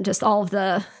studies and just all of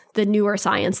the newer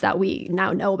science that we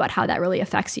now know about how that really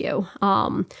affects you.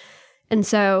 And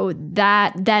so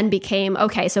that then became,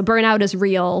 okay, so burnout is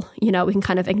real. We can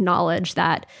kind of acknowledge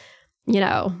that,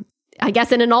 I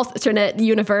guess in an alternate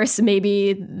universe,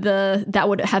 maybe that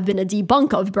would have been a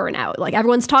debunk of burnout. Like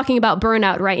everyone's talking about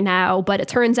burnout right now, but it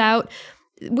turns out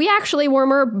we actually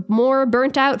were more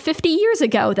burnt out 50 years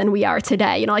ago than we are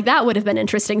today. Like that would have been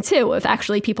interesting too, if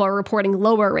actually people are reporting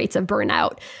lower rates of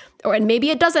burnout, and maybe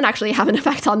it doesn't actually have an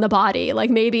effect on the body. Like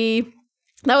maybe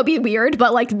that would be weird,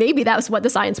 but like maybe that's what the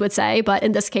science would say. But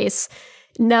in this case,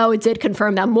 no, it did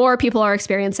confirm that more people are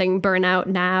experiencing burnout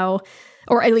now,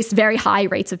 or at least very high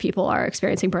rates of people are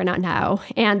experiencing burnout now,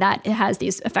 and that it has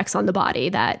these effects on the body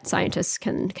that scientists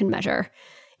can measure.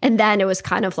 And then it was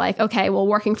kind of like, okay, well,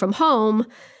 working from home,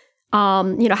 how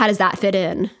does that fit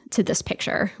in to this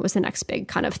picture was the next big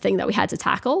kind of thing that we had to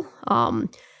tackle.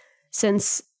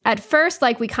 Since at first,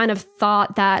 like we kind of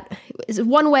thought that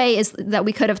one way is that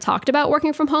we could have talked about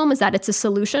working from home is that it's a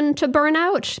solution to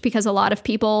burnout, because a lot of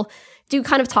people do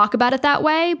kind of talk about it that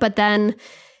way. But then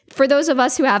for those of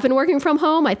us who have been working from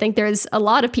home, I think there's a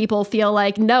lot of people feel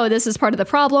like, no, this is part of the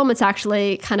problem. It's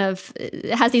actually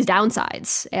it has these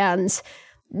downsides, and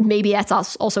maybe that's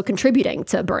also contributing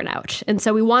to burnout. And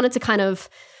so we wanted to kind of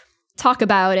talk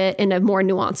about it in a more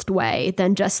nuanced way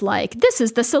than just like, this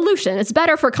is the solution. It's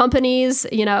better for companies.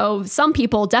 Some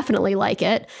people definitely like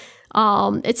it.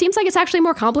 It seems like it's actually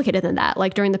more complicated than that.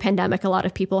 Like during the pandemic, a lot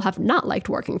of people have not liked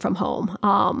working from home.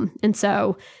 And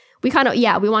so we kind of,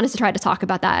 we wanted to try to talk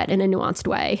about that in a nuanced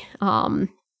way. And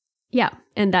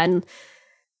then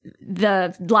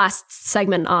the last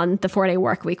segment on the 4-day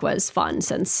work week was fun,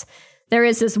 since there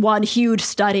is this one huge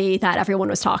study that everyone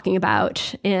was talking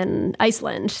about in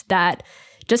Iceland that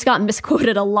just got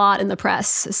misquoted a lot in the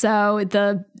press. So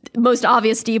the most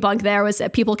obvious debunk there was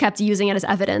that people kept using it as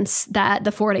evidence that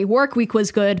the 4-day work week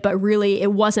was good, but really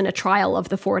it wasn't a trial of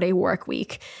the 4-day work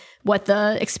week. What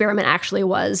the experiment actually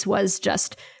was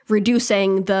just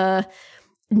reducing the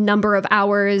number of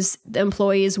hours the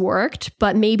employees worked,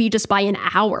 but maybe just by an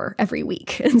hour every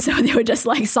week. And so they would just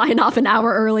like sign off an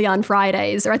hour early on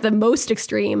Fridays, or at the most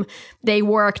extreme, they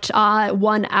worked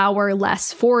 1 hour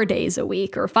less 4 days a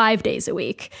week or 5 days a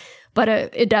week. But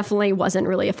it definitely wasn't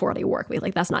really a 4-day work week.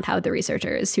 Like that's not how the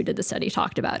researchers who did the study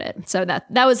talked about it. So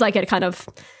that was like a kind of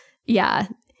yeah,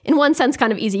 in one sense,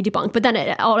 kind of easy debunk. But then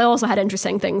it also had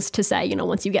interesting things to say,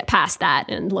 once you get past that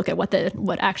and look at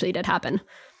what actually did happen.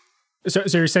 So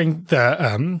you're saying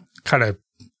the kind of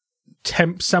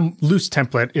some loose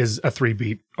template is a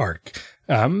 3-beat arc.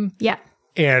 Yeah.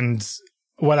 And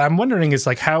what I'm wondering is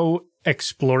like how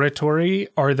exploratory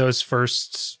are those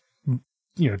first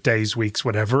days, weeks,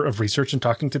 whatever, of research and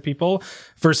talking to people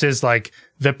versus like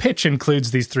the pitch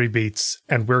includes these 3 beats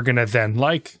and we're going to then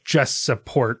like just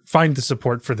find the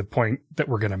support for the point that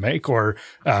we're going to make or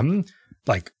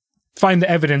like find the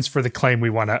evidence for the claim we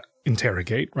want to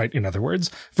interrogate, right? In other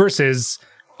words, versus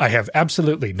I have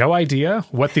absolutely no idea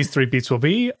what these 3 beats will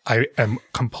be. I am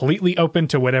completely open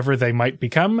to whatever they might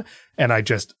become. And I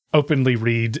just openly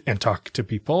read and talk to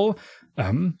people.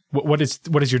 What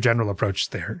is your general approach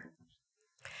there?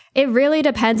 It really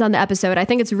depends on the episode. I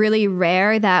think it's really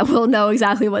rare that we'll know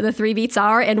exactly what the 3 beats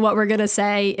are and what we're going to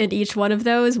say in each one of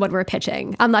those when we're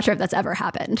pitching. I'm not sure if that's ever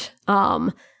happened.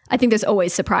 I think there's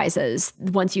always surprises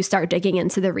once you start digging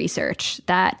into the research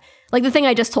that, like the thing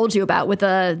I just told you about with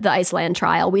the Iceland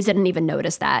trial, we didn't even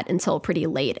notice that until pretty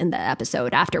late in the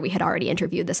episode after we had already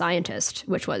interviewed the scientist,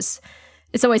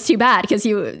 it's always too bad because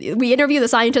we interview the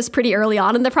scientist pretty early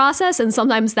on in the process. And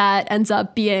sometimes that ends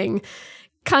up being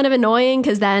kind of annoying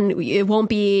because then it won't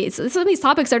be, some of these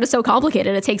topics are just so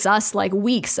complicated. It takes us like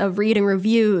weeks of reading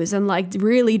reviews and like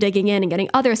really digging in and getting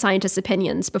other scientists'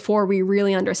 opinions before we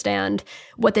really understand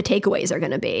what the takeaways are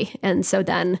going to be. And so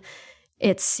then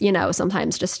it's,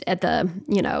 sometimes just at the,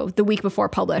 the week before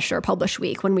publish or publish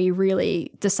week when we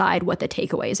really decide what the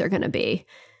takeaways are going to be.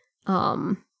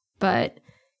 But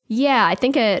yeah, I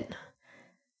think it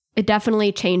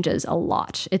definitely changes a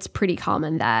lot. It's pretty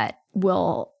common that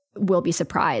we'll be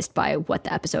surprised by what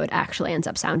the episode actually ends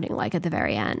up sounding like at the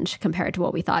very end compared to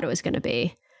what we thought it was going to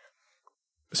be.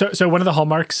 So one of the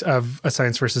hallmarks of a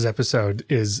Science Versus episode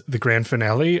is the grand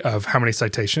finale of how many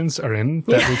citations are in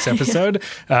that week's episode.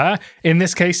 In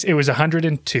this case, it was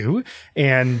 102.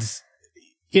 And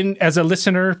as a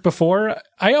listener before,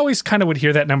 I always kind of would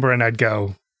hear that number and I'd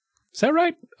go, is that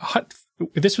right?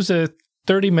 This was a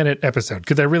 30-minute episode.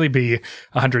 Could there really be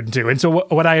 102? And so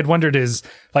what I had wondered is,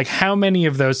 like, how many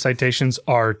of those citations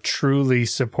are truly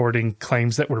supporting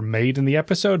claims that were made in the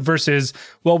episode versus,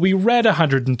 well, we read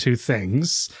 102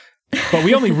 things, but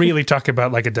we only really talk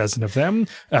about like a dozen of them.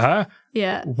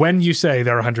 Yeah. When you say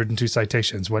there are 102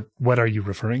 citations, what are you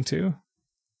referring to?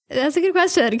 That's a good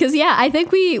question because I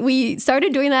think we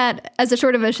started doing that as a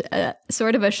sort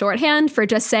of a shorthand for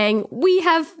just saying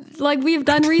we've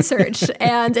done research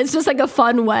and it's just like a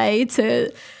fun way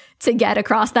to get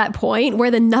across that point where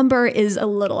the number is a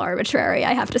little arbitrary,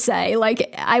 I have to say.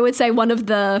 Like I would say one of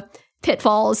the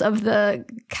pitfalls of the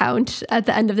count at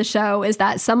the end of the show is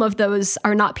that some of those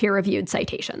are not peer-reviewed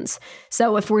citations.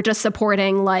 So if we're just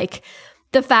supporting like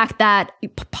the fact that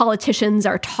politicians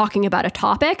are talking about a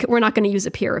topic, we're not going to use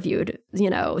a peer-reviewed,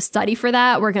 study for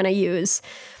that. We're going to use,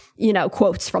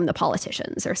 quotes from the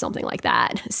politicians or something like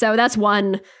that. So that's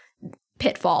one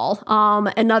pitfall.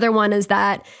 Another one is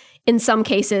that in some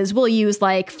cases, we'll use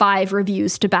like 5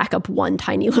 reviews to back up one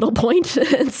tiny little point.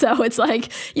 And so it's like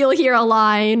you'll hear a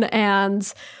line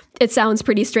and it sounds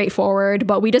pretty straightforward,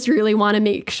 but we just really want to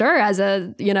make sure as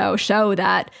a, show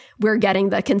that we're getting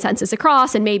the consensus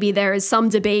across. And maybe there's some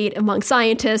debate among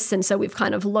scientists. And so we've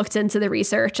kind of looked into the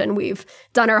research and we've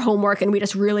done our homework and we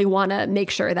just really want to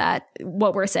make sure that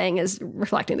what we're saying is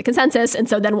reflecting the consensus. And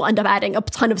so then we'll end up adding a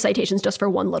ton of citations just for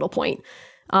one little point.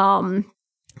 I'm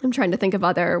trying to think of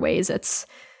other ways it's...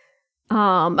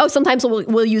 sometimes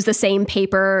we'll use the same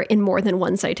paper in more than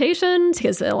one citation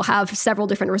because it'll have several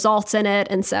different results in it.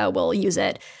 And so we'll use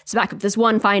it to back up this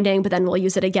one finding, but then we'll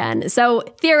use it again. So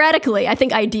theoretically, I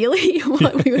think ideally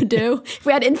what we would do if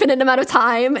we had infinite amount of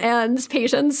time and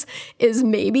patience is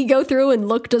maybe go through and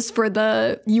look just for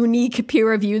the unique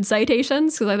peer-reviewed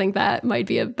citations because I think that might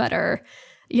be a better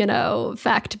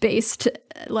fact-based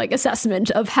like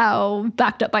assessment of how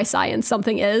backed up by science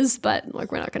something is, but like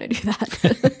we're not going to do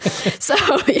that. So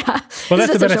yeah. Well,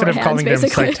 that's the benefit of calling them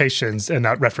citations and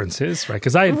not references, right?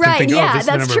 Because I had been thinking, this is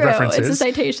the number of references. It's a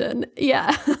citation.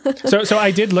 Yeah. So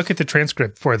I did look at the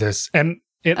transcript for this, and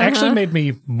it actually made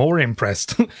me more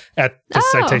impressed at the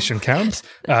citation count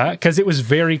because it was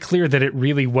very clear that it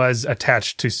really was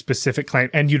attached to specific claim.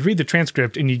 And you'd read the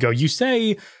transcript and you'd go, you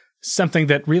say something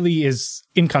that really is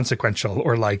inconsequential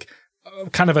or like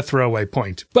kind of a throwaway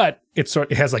point, but it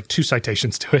has like 2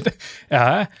 citations to it.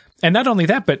 And not only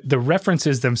that, but the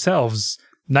references themselves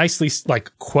nicely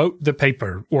like quote the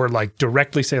paper or like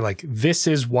directly say like, this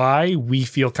is why we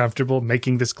feel comfortable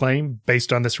making this claim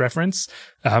based on this reference.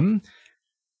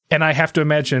 And I have to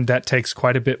imagine that takes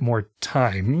quite a bit more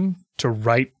time to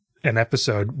write an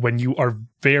episode when you are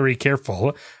very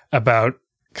careful about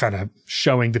kind of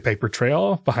showing the paper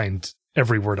trail behind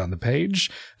every word on the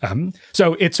page.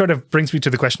 So it sort of brings me to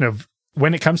the question of,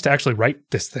 when it comes to actually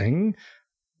write this thing,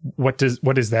 what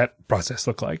does that process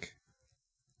look like?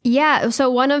 Yeah.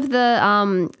 So one of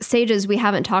the stages we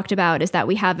haven't talked about is that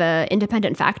we have an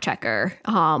independent fact checker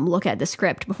look at the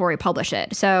script before we publish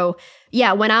it. So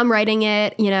yeah, when I'm writing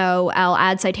it, I'll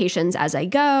add citations as I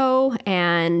go,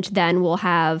 and then we'll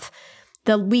have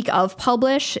the week of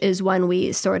publish is when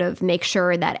we sort of make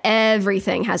sure that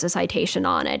everything has a citation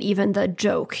on it, even the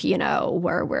joke,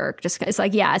 where we're just, it's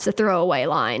like, yeah, it's a throwaway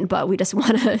line, but we just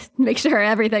want to make sure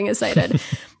everything is cited.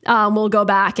 We'll go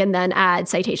back and then add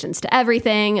citations to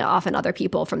everything, often other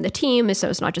people from the team. So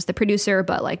it's not just the producer,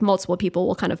 but like multiple people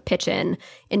will kind of pitch in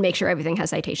and make sure everything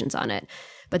has citations on it.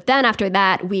 But then after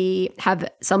that, we have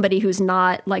somebody who's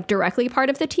not like directly part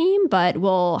of the team, but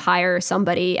we'll hire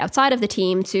somebody outside of the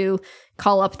team to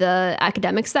call up the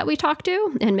academics that we talk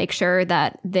to and make sure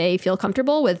that they feel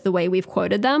comfortable with the way we've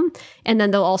quoted them. And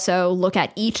then they'll also look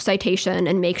at each citation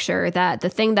and make sure that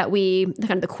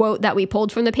the quote that we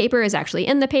pulled from the paper is actually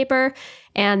in the paper,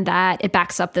 and that it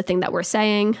backs up the thing that we're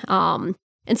saying.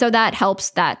 And so that helps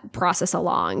that process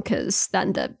along, because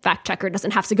then the fact checker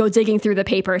doesn't have to go digging through the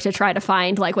paper to try to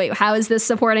find like, wait, how is this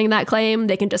supporting that claim?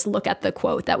 They can just look at the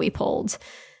quote that we pulled.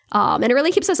 And it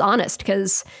really keeps us honest,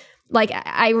 because like,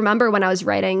 I remember when I was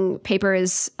writing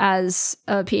papers as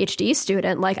a PhD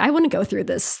student, like I wouldn't go through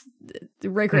this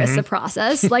rigorous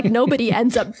process. Like nobody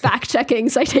ends up fact checking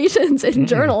citations in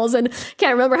journals, and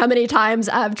can't remember how many times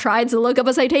I've tried to look up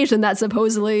a citation that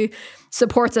supposedly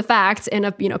supports a fact in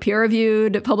a peer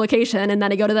reviewed publication, and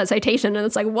then I go to that citation and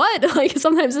it's like, what? Like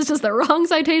sometimes it's just the wrong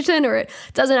citation, or it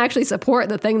doesn't actually support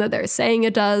the thing that they're saying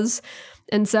it does.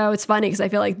 And so it's funny because I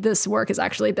feel like this work has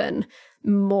actually been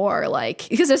more like,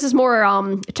 because this is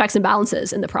more checks and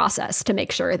balances in the process to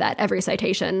make sure that every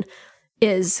citation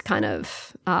is kind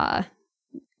of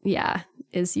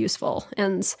is useful,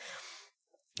 and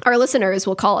our listeners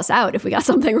will call us out if we got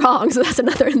something wrong. So that's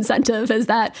another incentive, is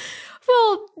that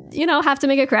we'll have to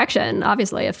make a correction,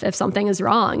 obviously, if something is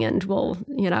wrong, and we'll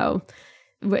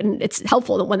when it's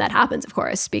helpful when that happens, of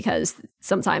course, because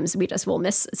sometimes we just will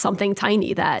miss something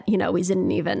tiny that we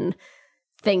didn't even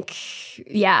think.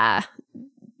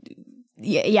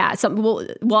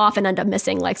 We'll often end up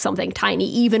missing like something tiny,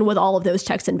 even with all of those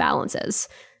checks and balances.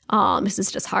 This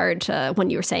is just hard when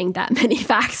you're saying that many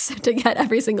facts to get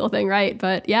every single thing right.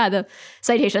 But yeah, the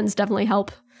citations definitely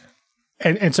help.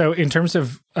 And so in terms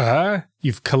of,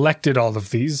 you've collected all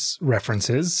of these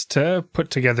references to put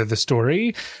together the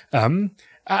story.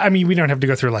 I mean, we don't have to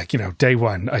go through like, day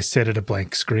one, I sit at a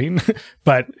blank screen,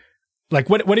 but like,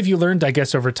 what have you learned, I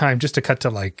guess, over time, just to cut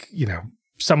to like,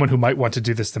 someone who might want to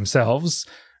do this themselves?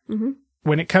 Mm-hmm.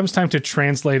 When it comes time to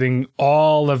translating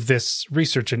all of this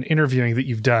research and interviewing that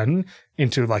you've done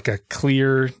into like a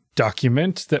clear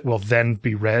document that will then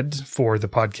be read for the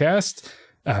podcast,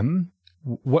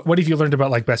 what have you learned about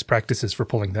like best practices for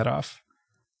pulling that off?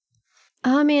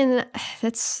 I mean,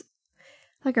 that's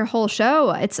like our whole show.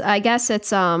 I guess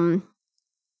it's I'm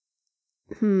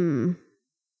trying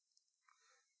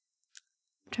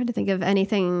to think of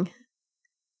anything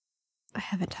I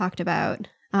haven't talked about.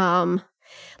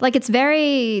 Like it's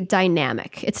very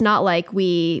dynamic. It's not like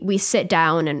we sit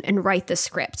down and write the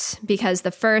script, because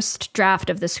the first draft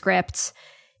of the script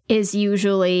is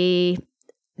usually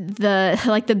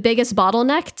the biggest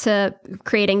bottleneck to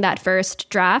creating that first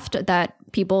draft that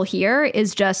people hear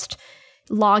is just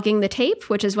logging the tape,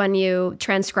 which is when you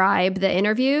transcribe the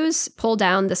interviews, pull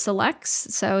down the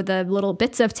selects, so the little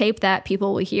bits of tape that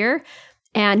people will hear,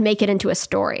 and make it into a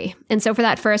story. And so for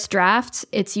that first draft,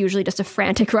 it's usually just a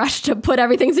frantic rush to put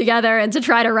everything together and to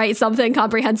try to write something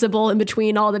comprehensible in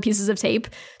between all the pieces of tape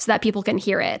so that people can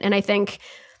hear it. And I think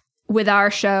with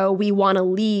our show, we want to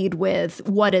lead with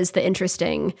what is the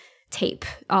interesting tape,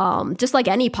 just like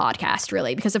any podcast,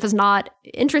 really, because if it's not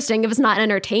interesting, if it's not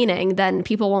entertaining, then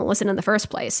people won't listen in the first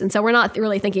place. And so we're not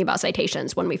really thinking about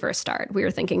citations when we first start. We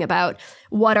were thinking about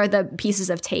what are the pieces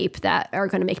of tape that are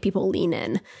going to make people lean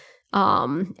in.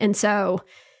 And so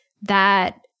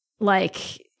that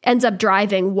ends up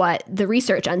driving what the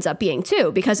research ends up being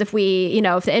too, because if the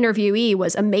interviewee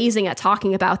was amazing at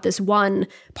talking about this one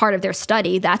part of their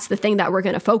study, that's the thing that we're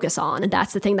going to focus on. And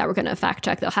that's the thing that we're going to fact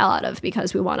check the hell out of,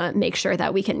 because we want to make sure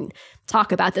that we can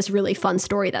talk about this really fun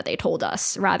story that they told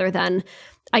us, rather than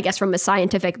I guess from a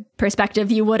scientific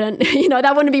perspective, you wouldn't,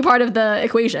 that wouldn't be part of the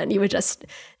equation. You would just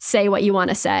say what you want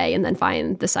to say and then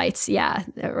find the sites,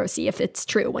 or see if it's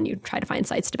true when you try to find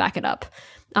sites to back it up.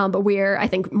 But we're, I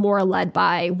think, more led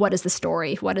by what is the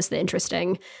story? What is the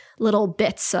interesting little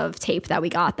bits of tape that we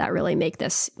got that really make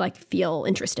this like feel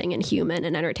interesting and human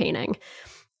and entertaining?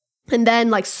 And then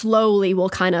like slowly we'll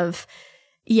kind of,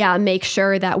 make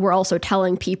sure that we're also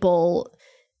telling people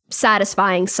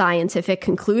satisfying scientific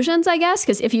conclusions, I guess,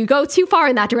 because if you go too far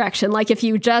in that direction, like if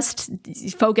you just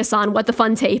focus on what the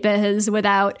fun tape is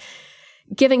without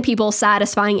giving people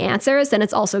satisfying answers, then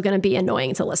it's also going to be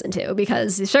annoying to listen to,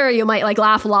 because sure, you might like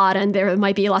laugh a lot and there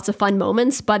might be lots of fun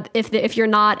moments, but if you're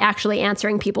not actually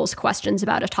answering people's questions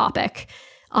about a topic,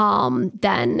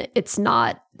 then it's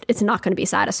not going to be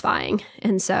satisfying.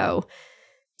 And so,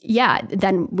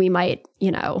 then we might,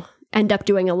 end up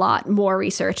doing a lot more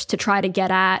research to try to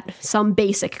get at some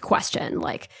basic question,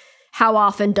 like how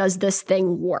often does this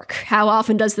thing work? How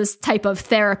often does this type of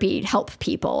therapy help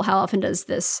people? How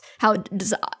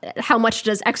much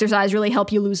does exercise really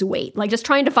help you lose weight? Like just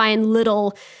trying to find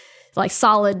little like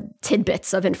solid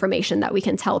tidbits of information that we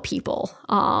can tell people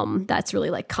that's really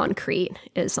like concrete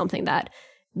is something that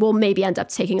we'll maybe end up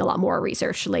taking a lot more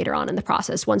research later on in the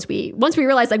process once we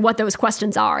realize like what those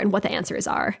questions are and what the answers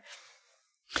are.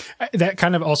 That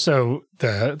kind of also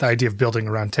the idea of building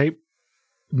around tape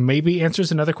maybe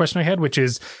answers another question I had, which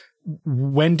is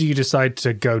when do you decide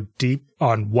to go deep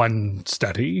on one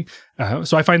study?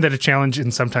 So I find that a challenge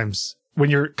in sometimes when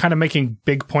you're kind of making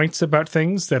big points about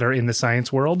things that are in the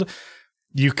science world,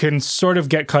 you can sort of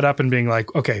get caught up in being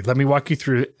like, okay, let me walk you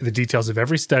through the details of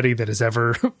every study that has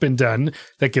ever been done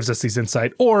that gives us these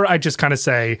insight. Or I just kind of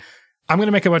say, I'm going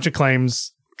to make a bunch of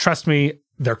claims. Trust me,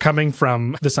 they're coming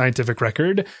from the scientific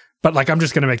record, but like I'm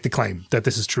just going to make the claim that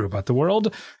this is true about the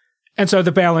world. And so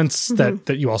the balance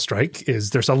that you all strike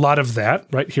is there's a lot of that,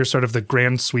 right? Here's sort of the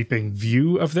grand sweeping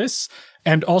view of this.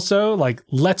 And also like,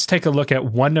 let's take a look at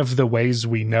one of the ways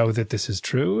we know that this is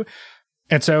true.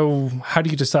 And so how do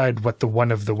you decide what the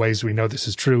one of the ways we know this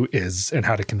is true is and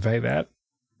how to convey that?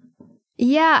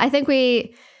 Yeah, I think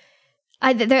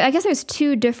I guess there's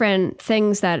two different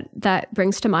things that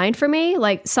brings to mind for me.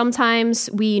 Like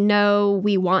sometimes we know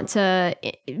we want to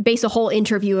base a whole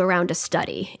interview around a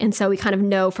study. And so we kind of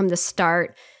know from the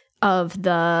start of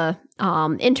the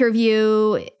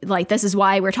interview, like this is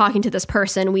why we're talking to this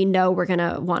person. We know we're going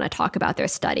to want to talk about their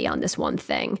study on this one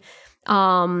thing.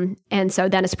 And so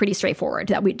then it's pretty straightforward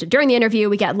that during the interview,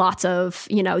 we get lots of,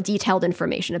 detailed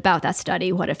information about that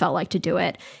study, what it felt like to do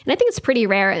it. And I think it's pretty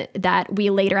rare that we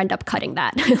later end up cutting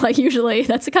that. Like usually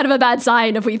that's kind of a bad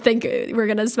sign if we think we're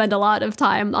going to spend a lot of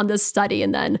time on this study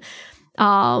and then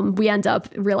we end up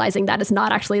realizing that it's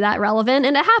not actually that relevant,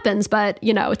 and it happens, but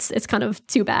it's kind of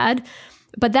too bad.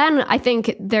 But then I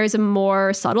think there's a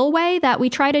more subtle way that we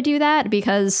try to do that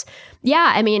because,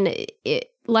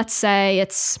 let's say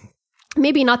it's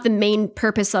maybe not the main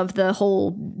purpose of the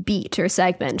whole beat or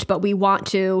segment, but we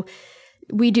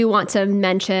do want to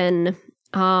mention,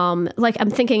 like I'm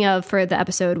thinking of for the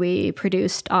episode we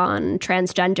produced on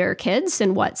transgender kids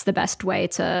and what's the best way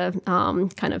to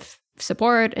kind of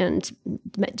support and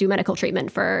do medical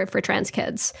treatment for trans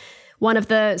kids. One of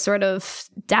the sort of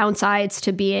downsides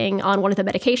to being on one of the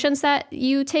medications that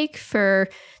you take for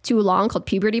too long called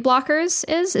puberty blockers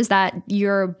is that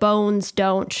your bones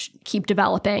don't keep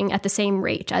developing at the same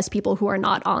rate as people who are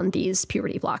not on these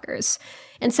puberty blockers.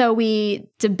 And so we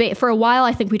debate for a while.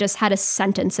 I think we just had a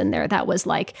sentence in there that was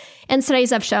like, and studies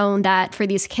have shown that for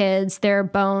these kids, their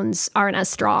bones aren't as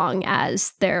strong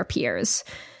as their peers.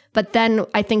 But then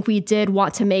I think we did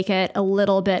want to make it a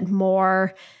little bit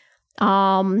more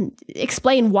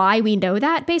explain why we know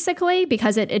that, basically,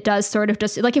 because it does sort of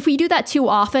just like if we do that too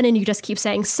often and you just keep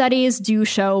saying studies do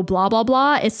show blah blah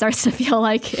blah, it starts to feel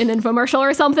like an infomercial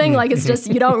or something. Like it's just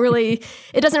it doesn't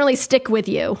really stick with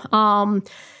you.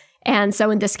 And so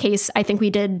in this case, I think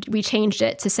we changed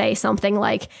it to say something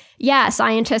like, yeah,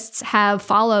 scientists have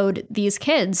followed these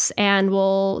kids and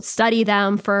will study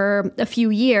them for a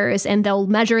few years and they'll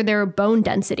measure their bone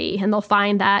density and they'll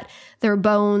find that their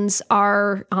bones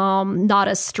are not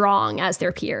as strong as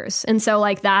their peers. And so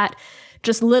like that,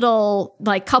 just little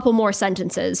like couple more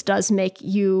sentences does make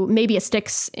you, maybe it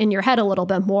sticks in your head a little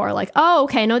bit more like, oh,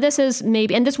 okay, no, this is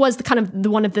maybe, and this was the kind of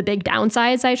one of the big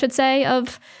downsides, I should say,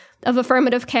 of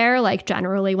affirmative care. Like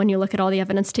generally, when you look at all the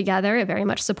evidence together, it very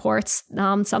much supports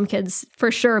some kids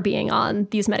for sure being on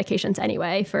these medications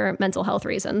anyway for mental health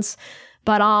reasons.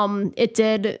 But it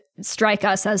did strike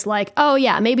us as like, oh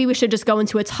yeah, maybe we should just go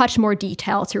into a touch more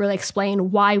detail to really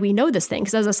explain why we know this thing.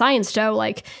 Because as a science show,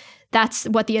 like that's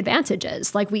what the advantage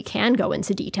is. Like, we can go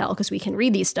into detail because we can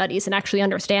read these studies and actually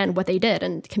understand what they did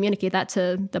and communicate that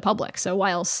to the public. So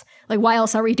why else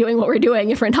are we doing what we're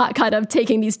doing if we're not kind of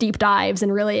taking these deep dives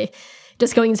and really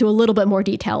just going into a little bit more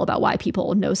detail about why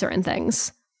people know certain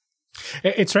things?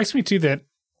 It strikes me too that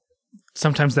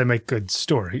sometimes they make good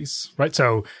stories, right?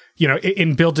 So, you know,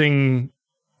 in building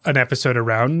an episode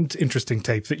around interesting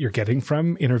tape that you're getting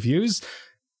from interviews,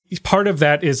 part of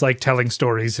that is like telling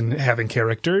stories and having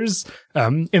characters,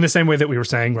 in the same way that we were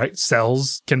saying, right?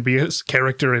 Cells can be a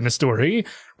character in a story,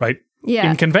 right? Yeah.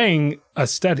 In conveying a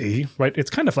study, right? It's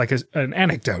kind of like an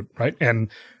anecdote, right? And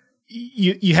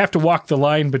you have to walk the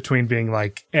line between being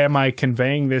like, am I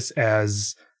conveying this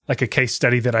as like a case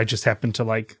study that I just happen to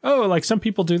like, oh, like some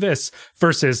people do this,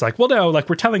 versus like, well, no, like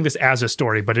we're telling this as a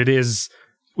story, but it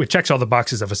checks all the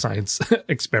boxes of a science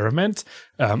experiment.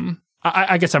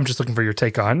 I guess I'm just looking for your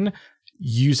take on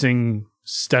using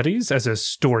studies as a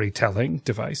storytelling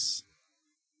device.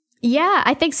 Yeah,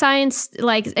 I think science,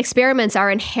 like experiments, are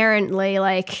inherently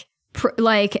like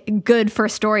good for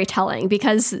storytelling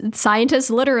because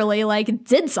scientists literally like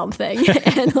did something,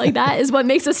 and like that is what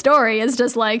makes a story, is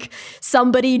just like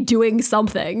somebody doing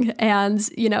something. And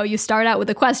you know, you start out with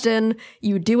a question,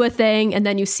 you do a thing, and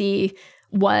then you see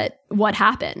what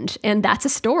happened, and that's a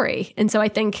story. And so I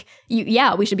think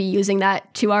we should be using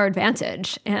that to our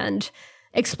advantage and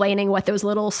explaining what those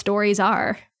little stories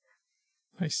are.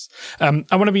 Nice. I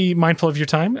want to be mindful of your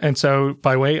time, and so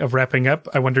by way of wrapping up,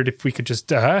 I wondered if we could just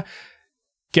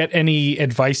get any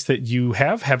advice that you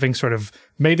have, having sort of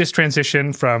made this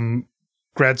transition from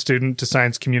grad student to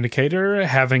science communicator,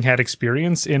 having had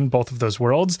experience in both of those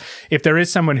worlds. If there is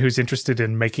someone who's interested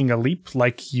in making a leap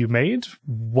like you made,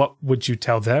 what would you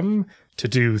tell them to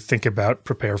do, think about,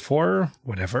 prepare for,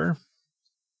 whatever?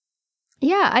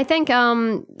 Yeah, I think,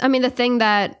 the thing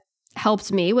that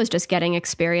helped me was just getting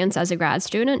experience as a grad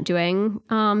student doing,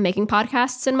 making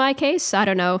podcasts in my case. I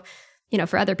don't know,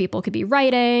 for other people it could be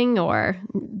writing or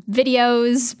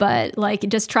videos, but like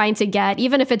just trying to get,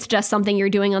 even if it's just something you're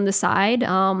doing on the side,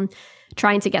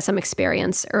 trying to get some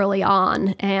experience early on.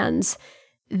 And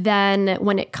then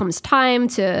when it comes time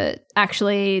to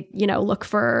actually, look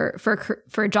for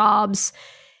jobs,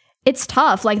 it's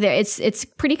tough. Like it's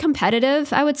pretty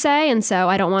competitive, I would say. And so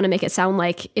I don't want to make it sound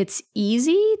like it's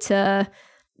easy to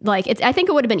I think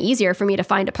it would have been easier for me to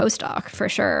find a postdoc for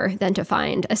sure than to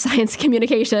find a science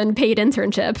communication paid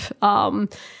internship.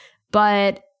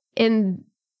 But in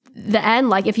the end,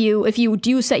 like if you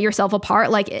do set yourself apart,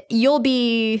 like you'll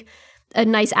be a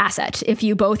nice asset if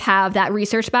you both have that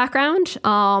research background,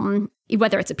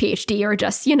 whether it's a PhD or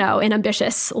just, an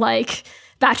ambitious like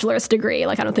bachelor's degree.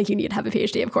 Like I don't think you need to have a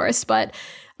PhD, of course, but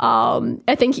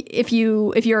I think if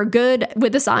you're good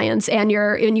with the science and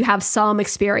you have some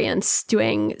experience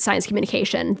doing science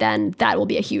communication, then that will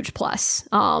be a huge plus.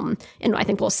 And I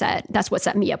think that's what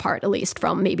set me apart, at least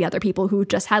from maybe other people who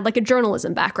just had like a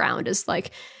journalism background, is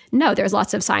like, no, there's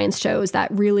lots of science shows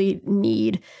that really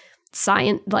need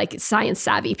science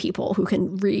savvy people who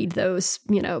can read those,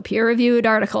 peer reviewed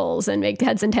articles and make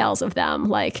heads and tails of them.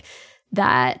 Like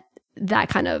that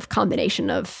kind of combination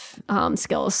of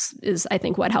skills is, I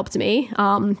think, what helped me.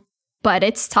 But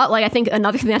it's tough. Like, I think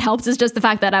another thing that helps is just the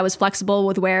fact that I was flexible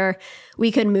with where we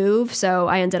could move. So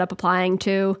I ended up applying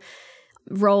to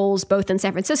roles both in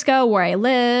San Francisco, where I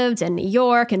lived, and New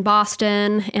York and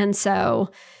Boston. And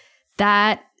so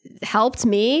that helped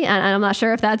me. And I'm not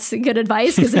sure if that's good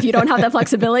advice, because if you don't have that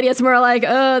flexibility, it's more like,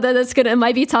 oh, that's good. It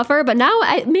might be tougher. But now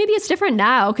maybe it's different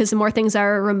now because the more things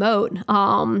are remote.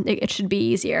 It should be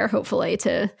easier, hopefully,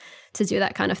 to do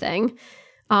that kind of thing.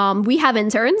 We have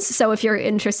interns. So if you're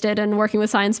interested in working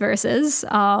with Science Versus,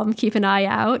 keep an eye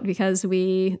out, because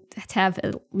we have,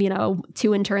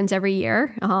 2 interns every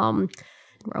year.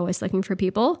 We're always looking for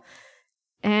people.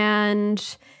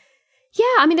 And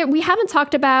yeah, we haven't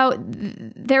talked about,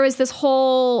 there was this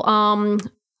whole I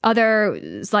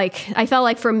felt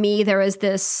like for me, there was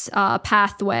this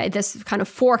pathway, this kind of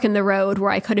fork in the road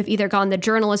where I could have either gone the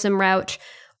journalism route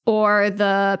or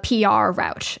the PR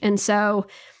route. And so,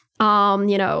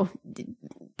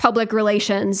 public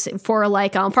relations for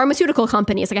like pharmaceutical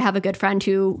companies. Like I have a good friend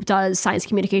who does science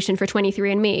communication for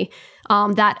 23andMe.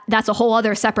 That's a whole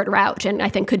other separate route, and I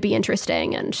think could be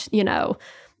interesting. And,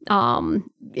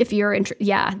 if you're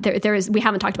there is, we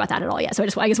haven't talked about that at all yet. So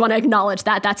I just want to acknowledge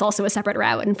that that's also a separate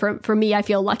route. And for me, I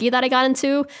feel lucky that I got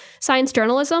into science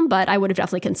journalism, but I would have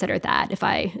definitely considered that if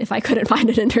I couldn't find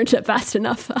an internship fast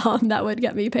enough, that would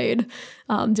get me paid,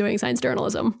 doing science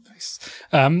journalism. Nice.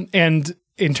 And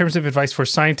in terms of advice for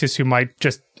scientists who might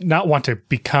just not want to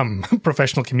become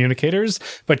professional communicators,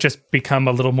 but just become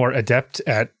a little more adept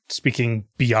at speaking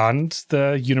beyond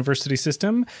the university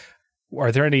system?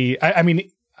 Are there any, I mean,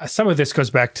 some of this goes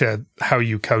back to how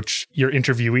you coach your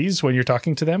interviewees when you're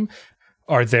talking to them.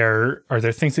 Are there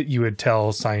things that you would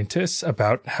tell scientists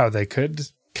about how they could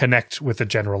connect with the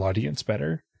general audience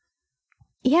better?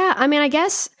 Yeah, I mean, I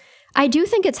guess I do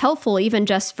think it's helpful even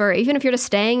if you're just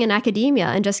staying in academia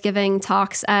and just giving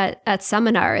talks at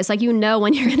seminars. Like,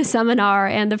 when you're in a seminar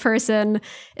and the person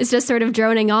is just sort of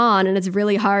droning on and it's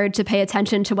really hard to pay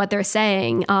attention to what they're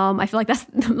saying. I feel like that's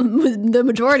the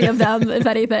majority of them, if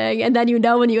anything. And then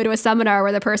when you go to a seminar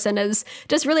where the person is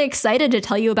just really excited to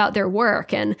tell you about their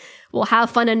work and will have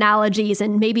fun analogies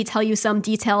and maybe tell you some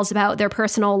details about their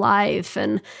personal life,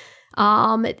 and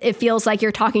it feels like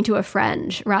you're talking to a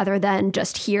friend rather than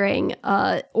just hearing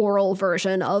an oral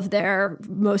version of their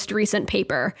most recent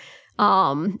paper.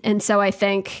 And so I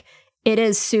think it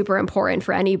is super important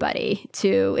for anybody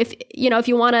to, if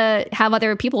you want to have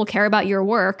other people care about your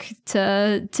work,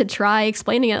 to try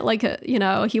explaining it like a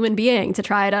human being, to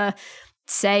try to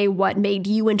say what made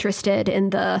you interested in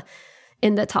the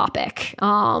topic.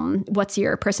 What's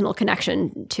your personal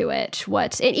connection to it?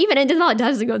 It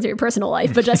doesn't go into your personal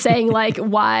life, but just saying like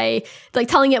why, like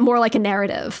telling it more like a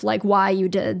narrative, like why you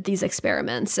did these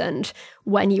experiments and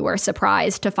when you were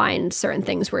surprised to find certain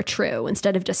things were true,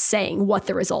 instead of just saying what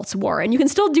the results were. And you can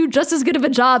still do just as good of a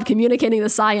job communicating the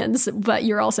science, but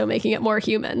you're also making it more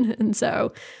human. And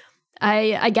so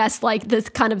I guess like this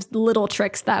kind of little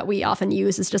tricks that we often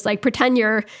use is just like pretend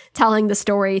you're telling the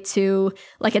story to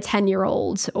like a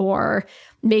 10-year-old, or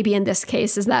maybe in this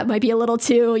case that might be a little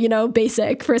too,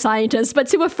 basic for scientists, but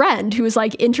to a friend who's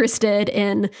like interested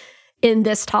in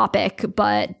this topic,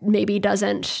 but maybe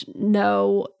doesn't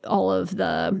know all of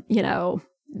the,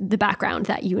 the background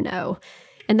that you know.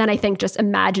 And then I think just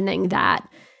imagining that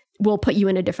will put you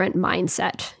in a different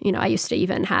mindset. I used to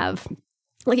even have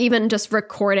even just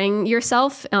recording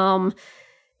yourself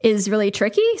is really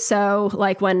tricky. So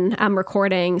like when I'm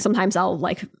recording, sometimes I'll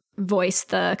like voice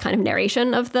the kind of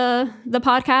narration of the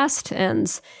podcast.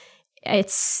 And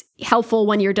it's helpful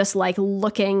when you're just like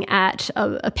looking at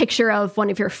a picture of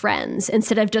one of your friends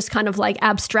instead of just kind of like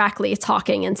abstractly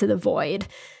talking into the void.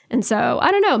 And so I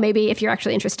don't know, maybe if you're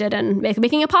actually interested in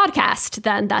making a podcast,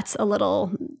 then that's a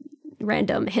little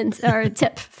random hint or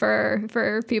tip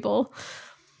for people.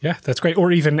 Yeah, that's great.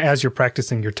 Or even as you're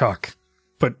practicing your talk,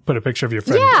 put a picture of your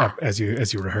friend up as you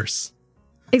rehearse.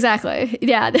 Exactly.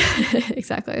 Yeah,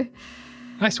 exactly.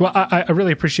 Nice. Well, I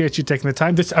really appreciate you taking the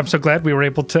time. I'm so glad we were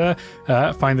able to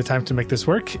find the time to make this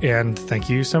work. And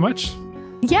thank you so much.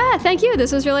 Yeah, thank you.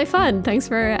 This was really fun. Thanks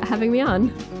for having me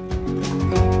on.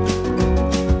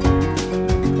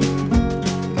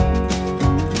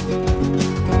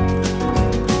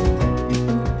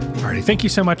 Thank you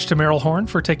so much to Meryl Horn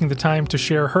for taking the time to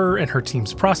share her and her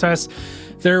team's process.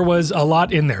 There was a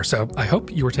lot in there, so I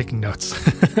hope you were taking notes.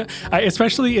 I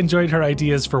especially enjoyed her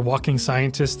ideas for walking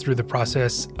scientists through the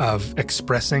process of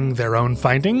expressing their own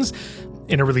findings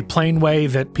in a really plain way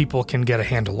that people can get a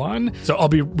handle on. So I'll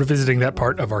be revisiting that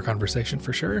part of our conversation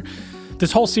for sure.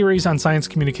 This whole series on science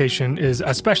communication is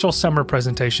a special summer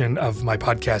presentation of my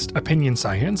podcast, Opinion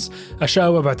Science, a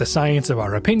show about the science of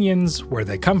our opinions, where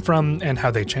they come from, and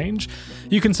how they change.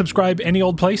 You can subscribe any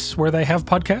old place where they have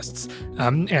podcasts,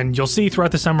 and you'll see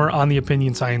throughout the summer on the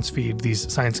Opinion Science feed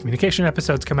these science communication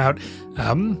episodes come out.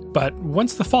 But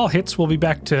once the fall hits, we'll be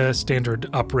back to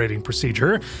standard operating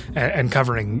procedure and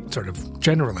covering sort of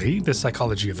generally the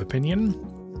psychology of opinion.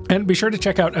 And be sure to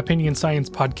check out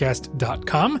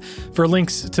opinionsciencepodcast.com for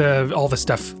links to all the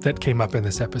stuff that came up in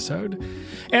this episode.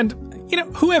 And,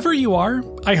 whoever you are,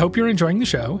 I hope you're enjoying the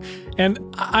show. And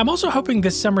I'm also hoping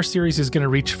this summer series is going to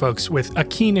reach folks with a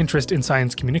keen interest in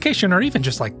science communication, or even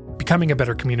just like becoming a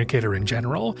better communicator in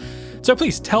general. So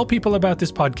please tell people about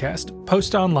this podcast,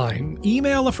 post online,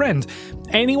 email a friend,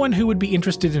 anyone who would be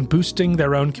interested in boosting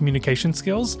their own communication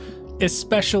skills,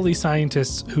 especially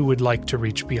scientists who would like to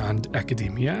reach beyond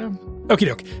academia. Okie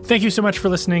doke. Thank you so much for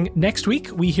listening. Next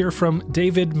week, we hear from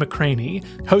David McCraney,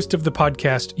 host of the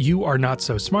podcast You Are Not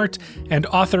So Smart, and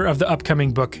author of the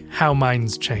upcoming book How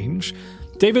Minds Change.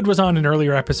 David was on an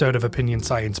earlier episode of Opinion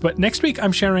Science, but next week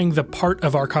I'm sharing the part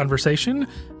of our conversation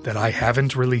that I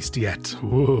haven't released yet.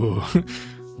 Ooh.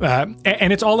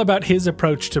 And it's all about his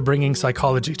approach to bringing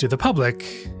psychology to the public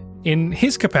in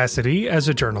his capacity as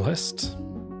a journalist.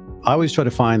 I always try to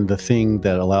find the thing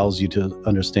that allows you to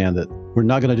understand that we're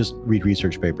not going to just read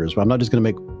research papers. I'm not just going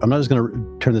to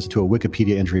turn this into a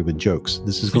Wikipedia entry with jokes.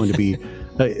 This is going to be,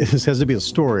 this has to be a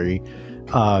story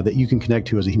that you can connect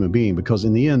to as a human being. Because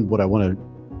in the end, what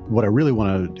I really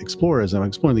want to explore is I'm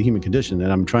exploring the human condition,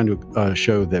 and I'm trying to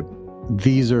show that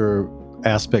these are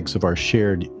aspects of our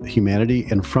shared humanity,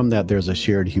 and from that there's a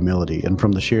shared humility, and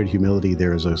from the shared humility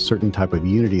there is a certain type of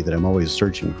unity that I'm always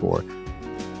searching for.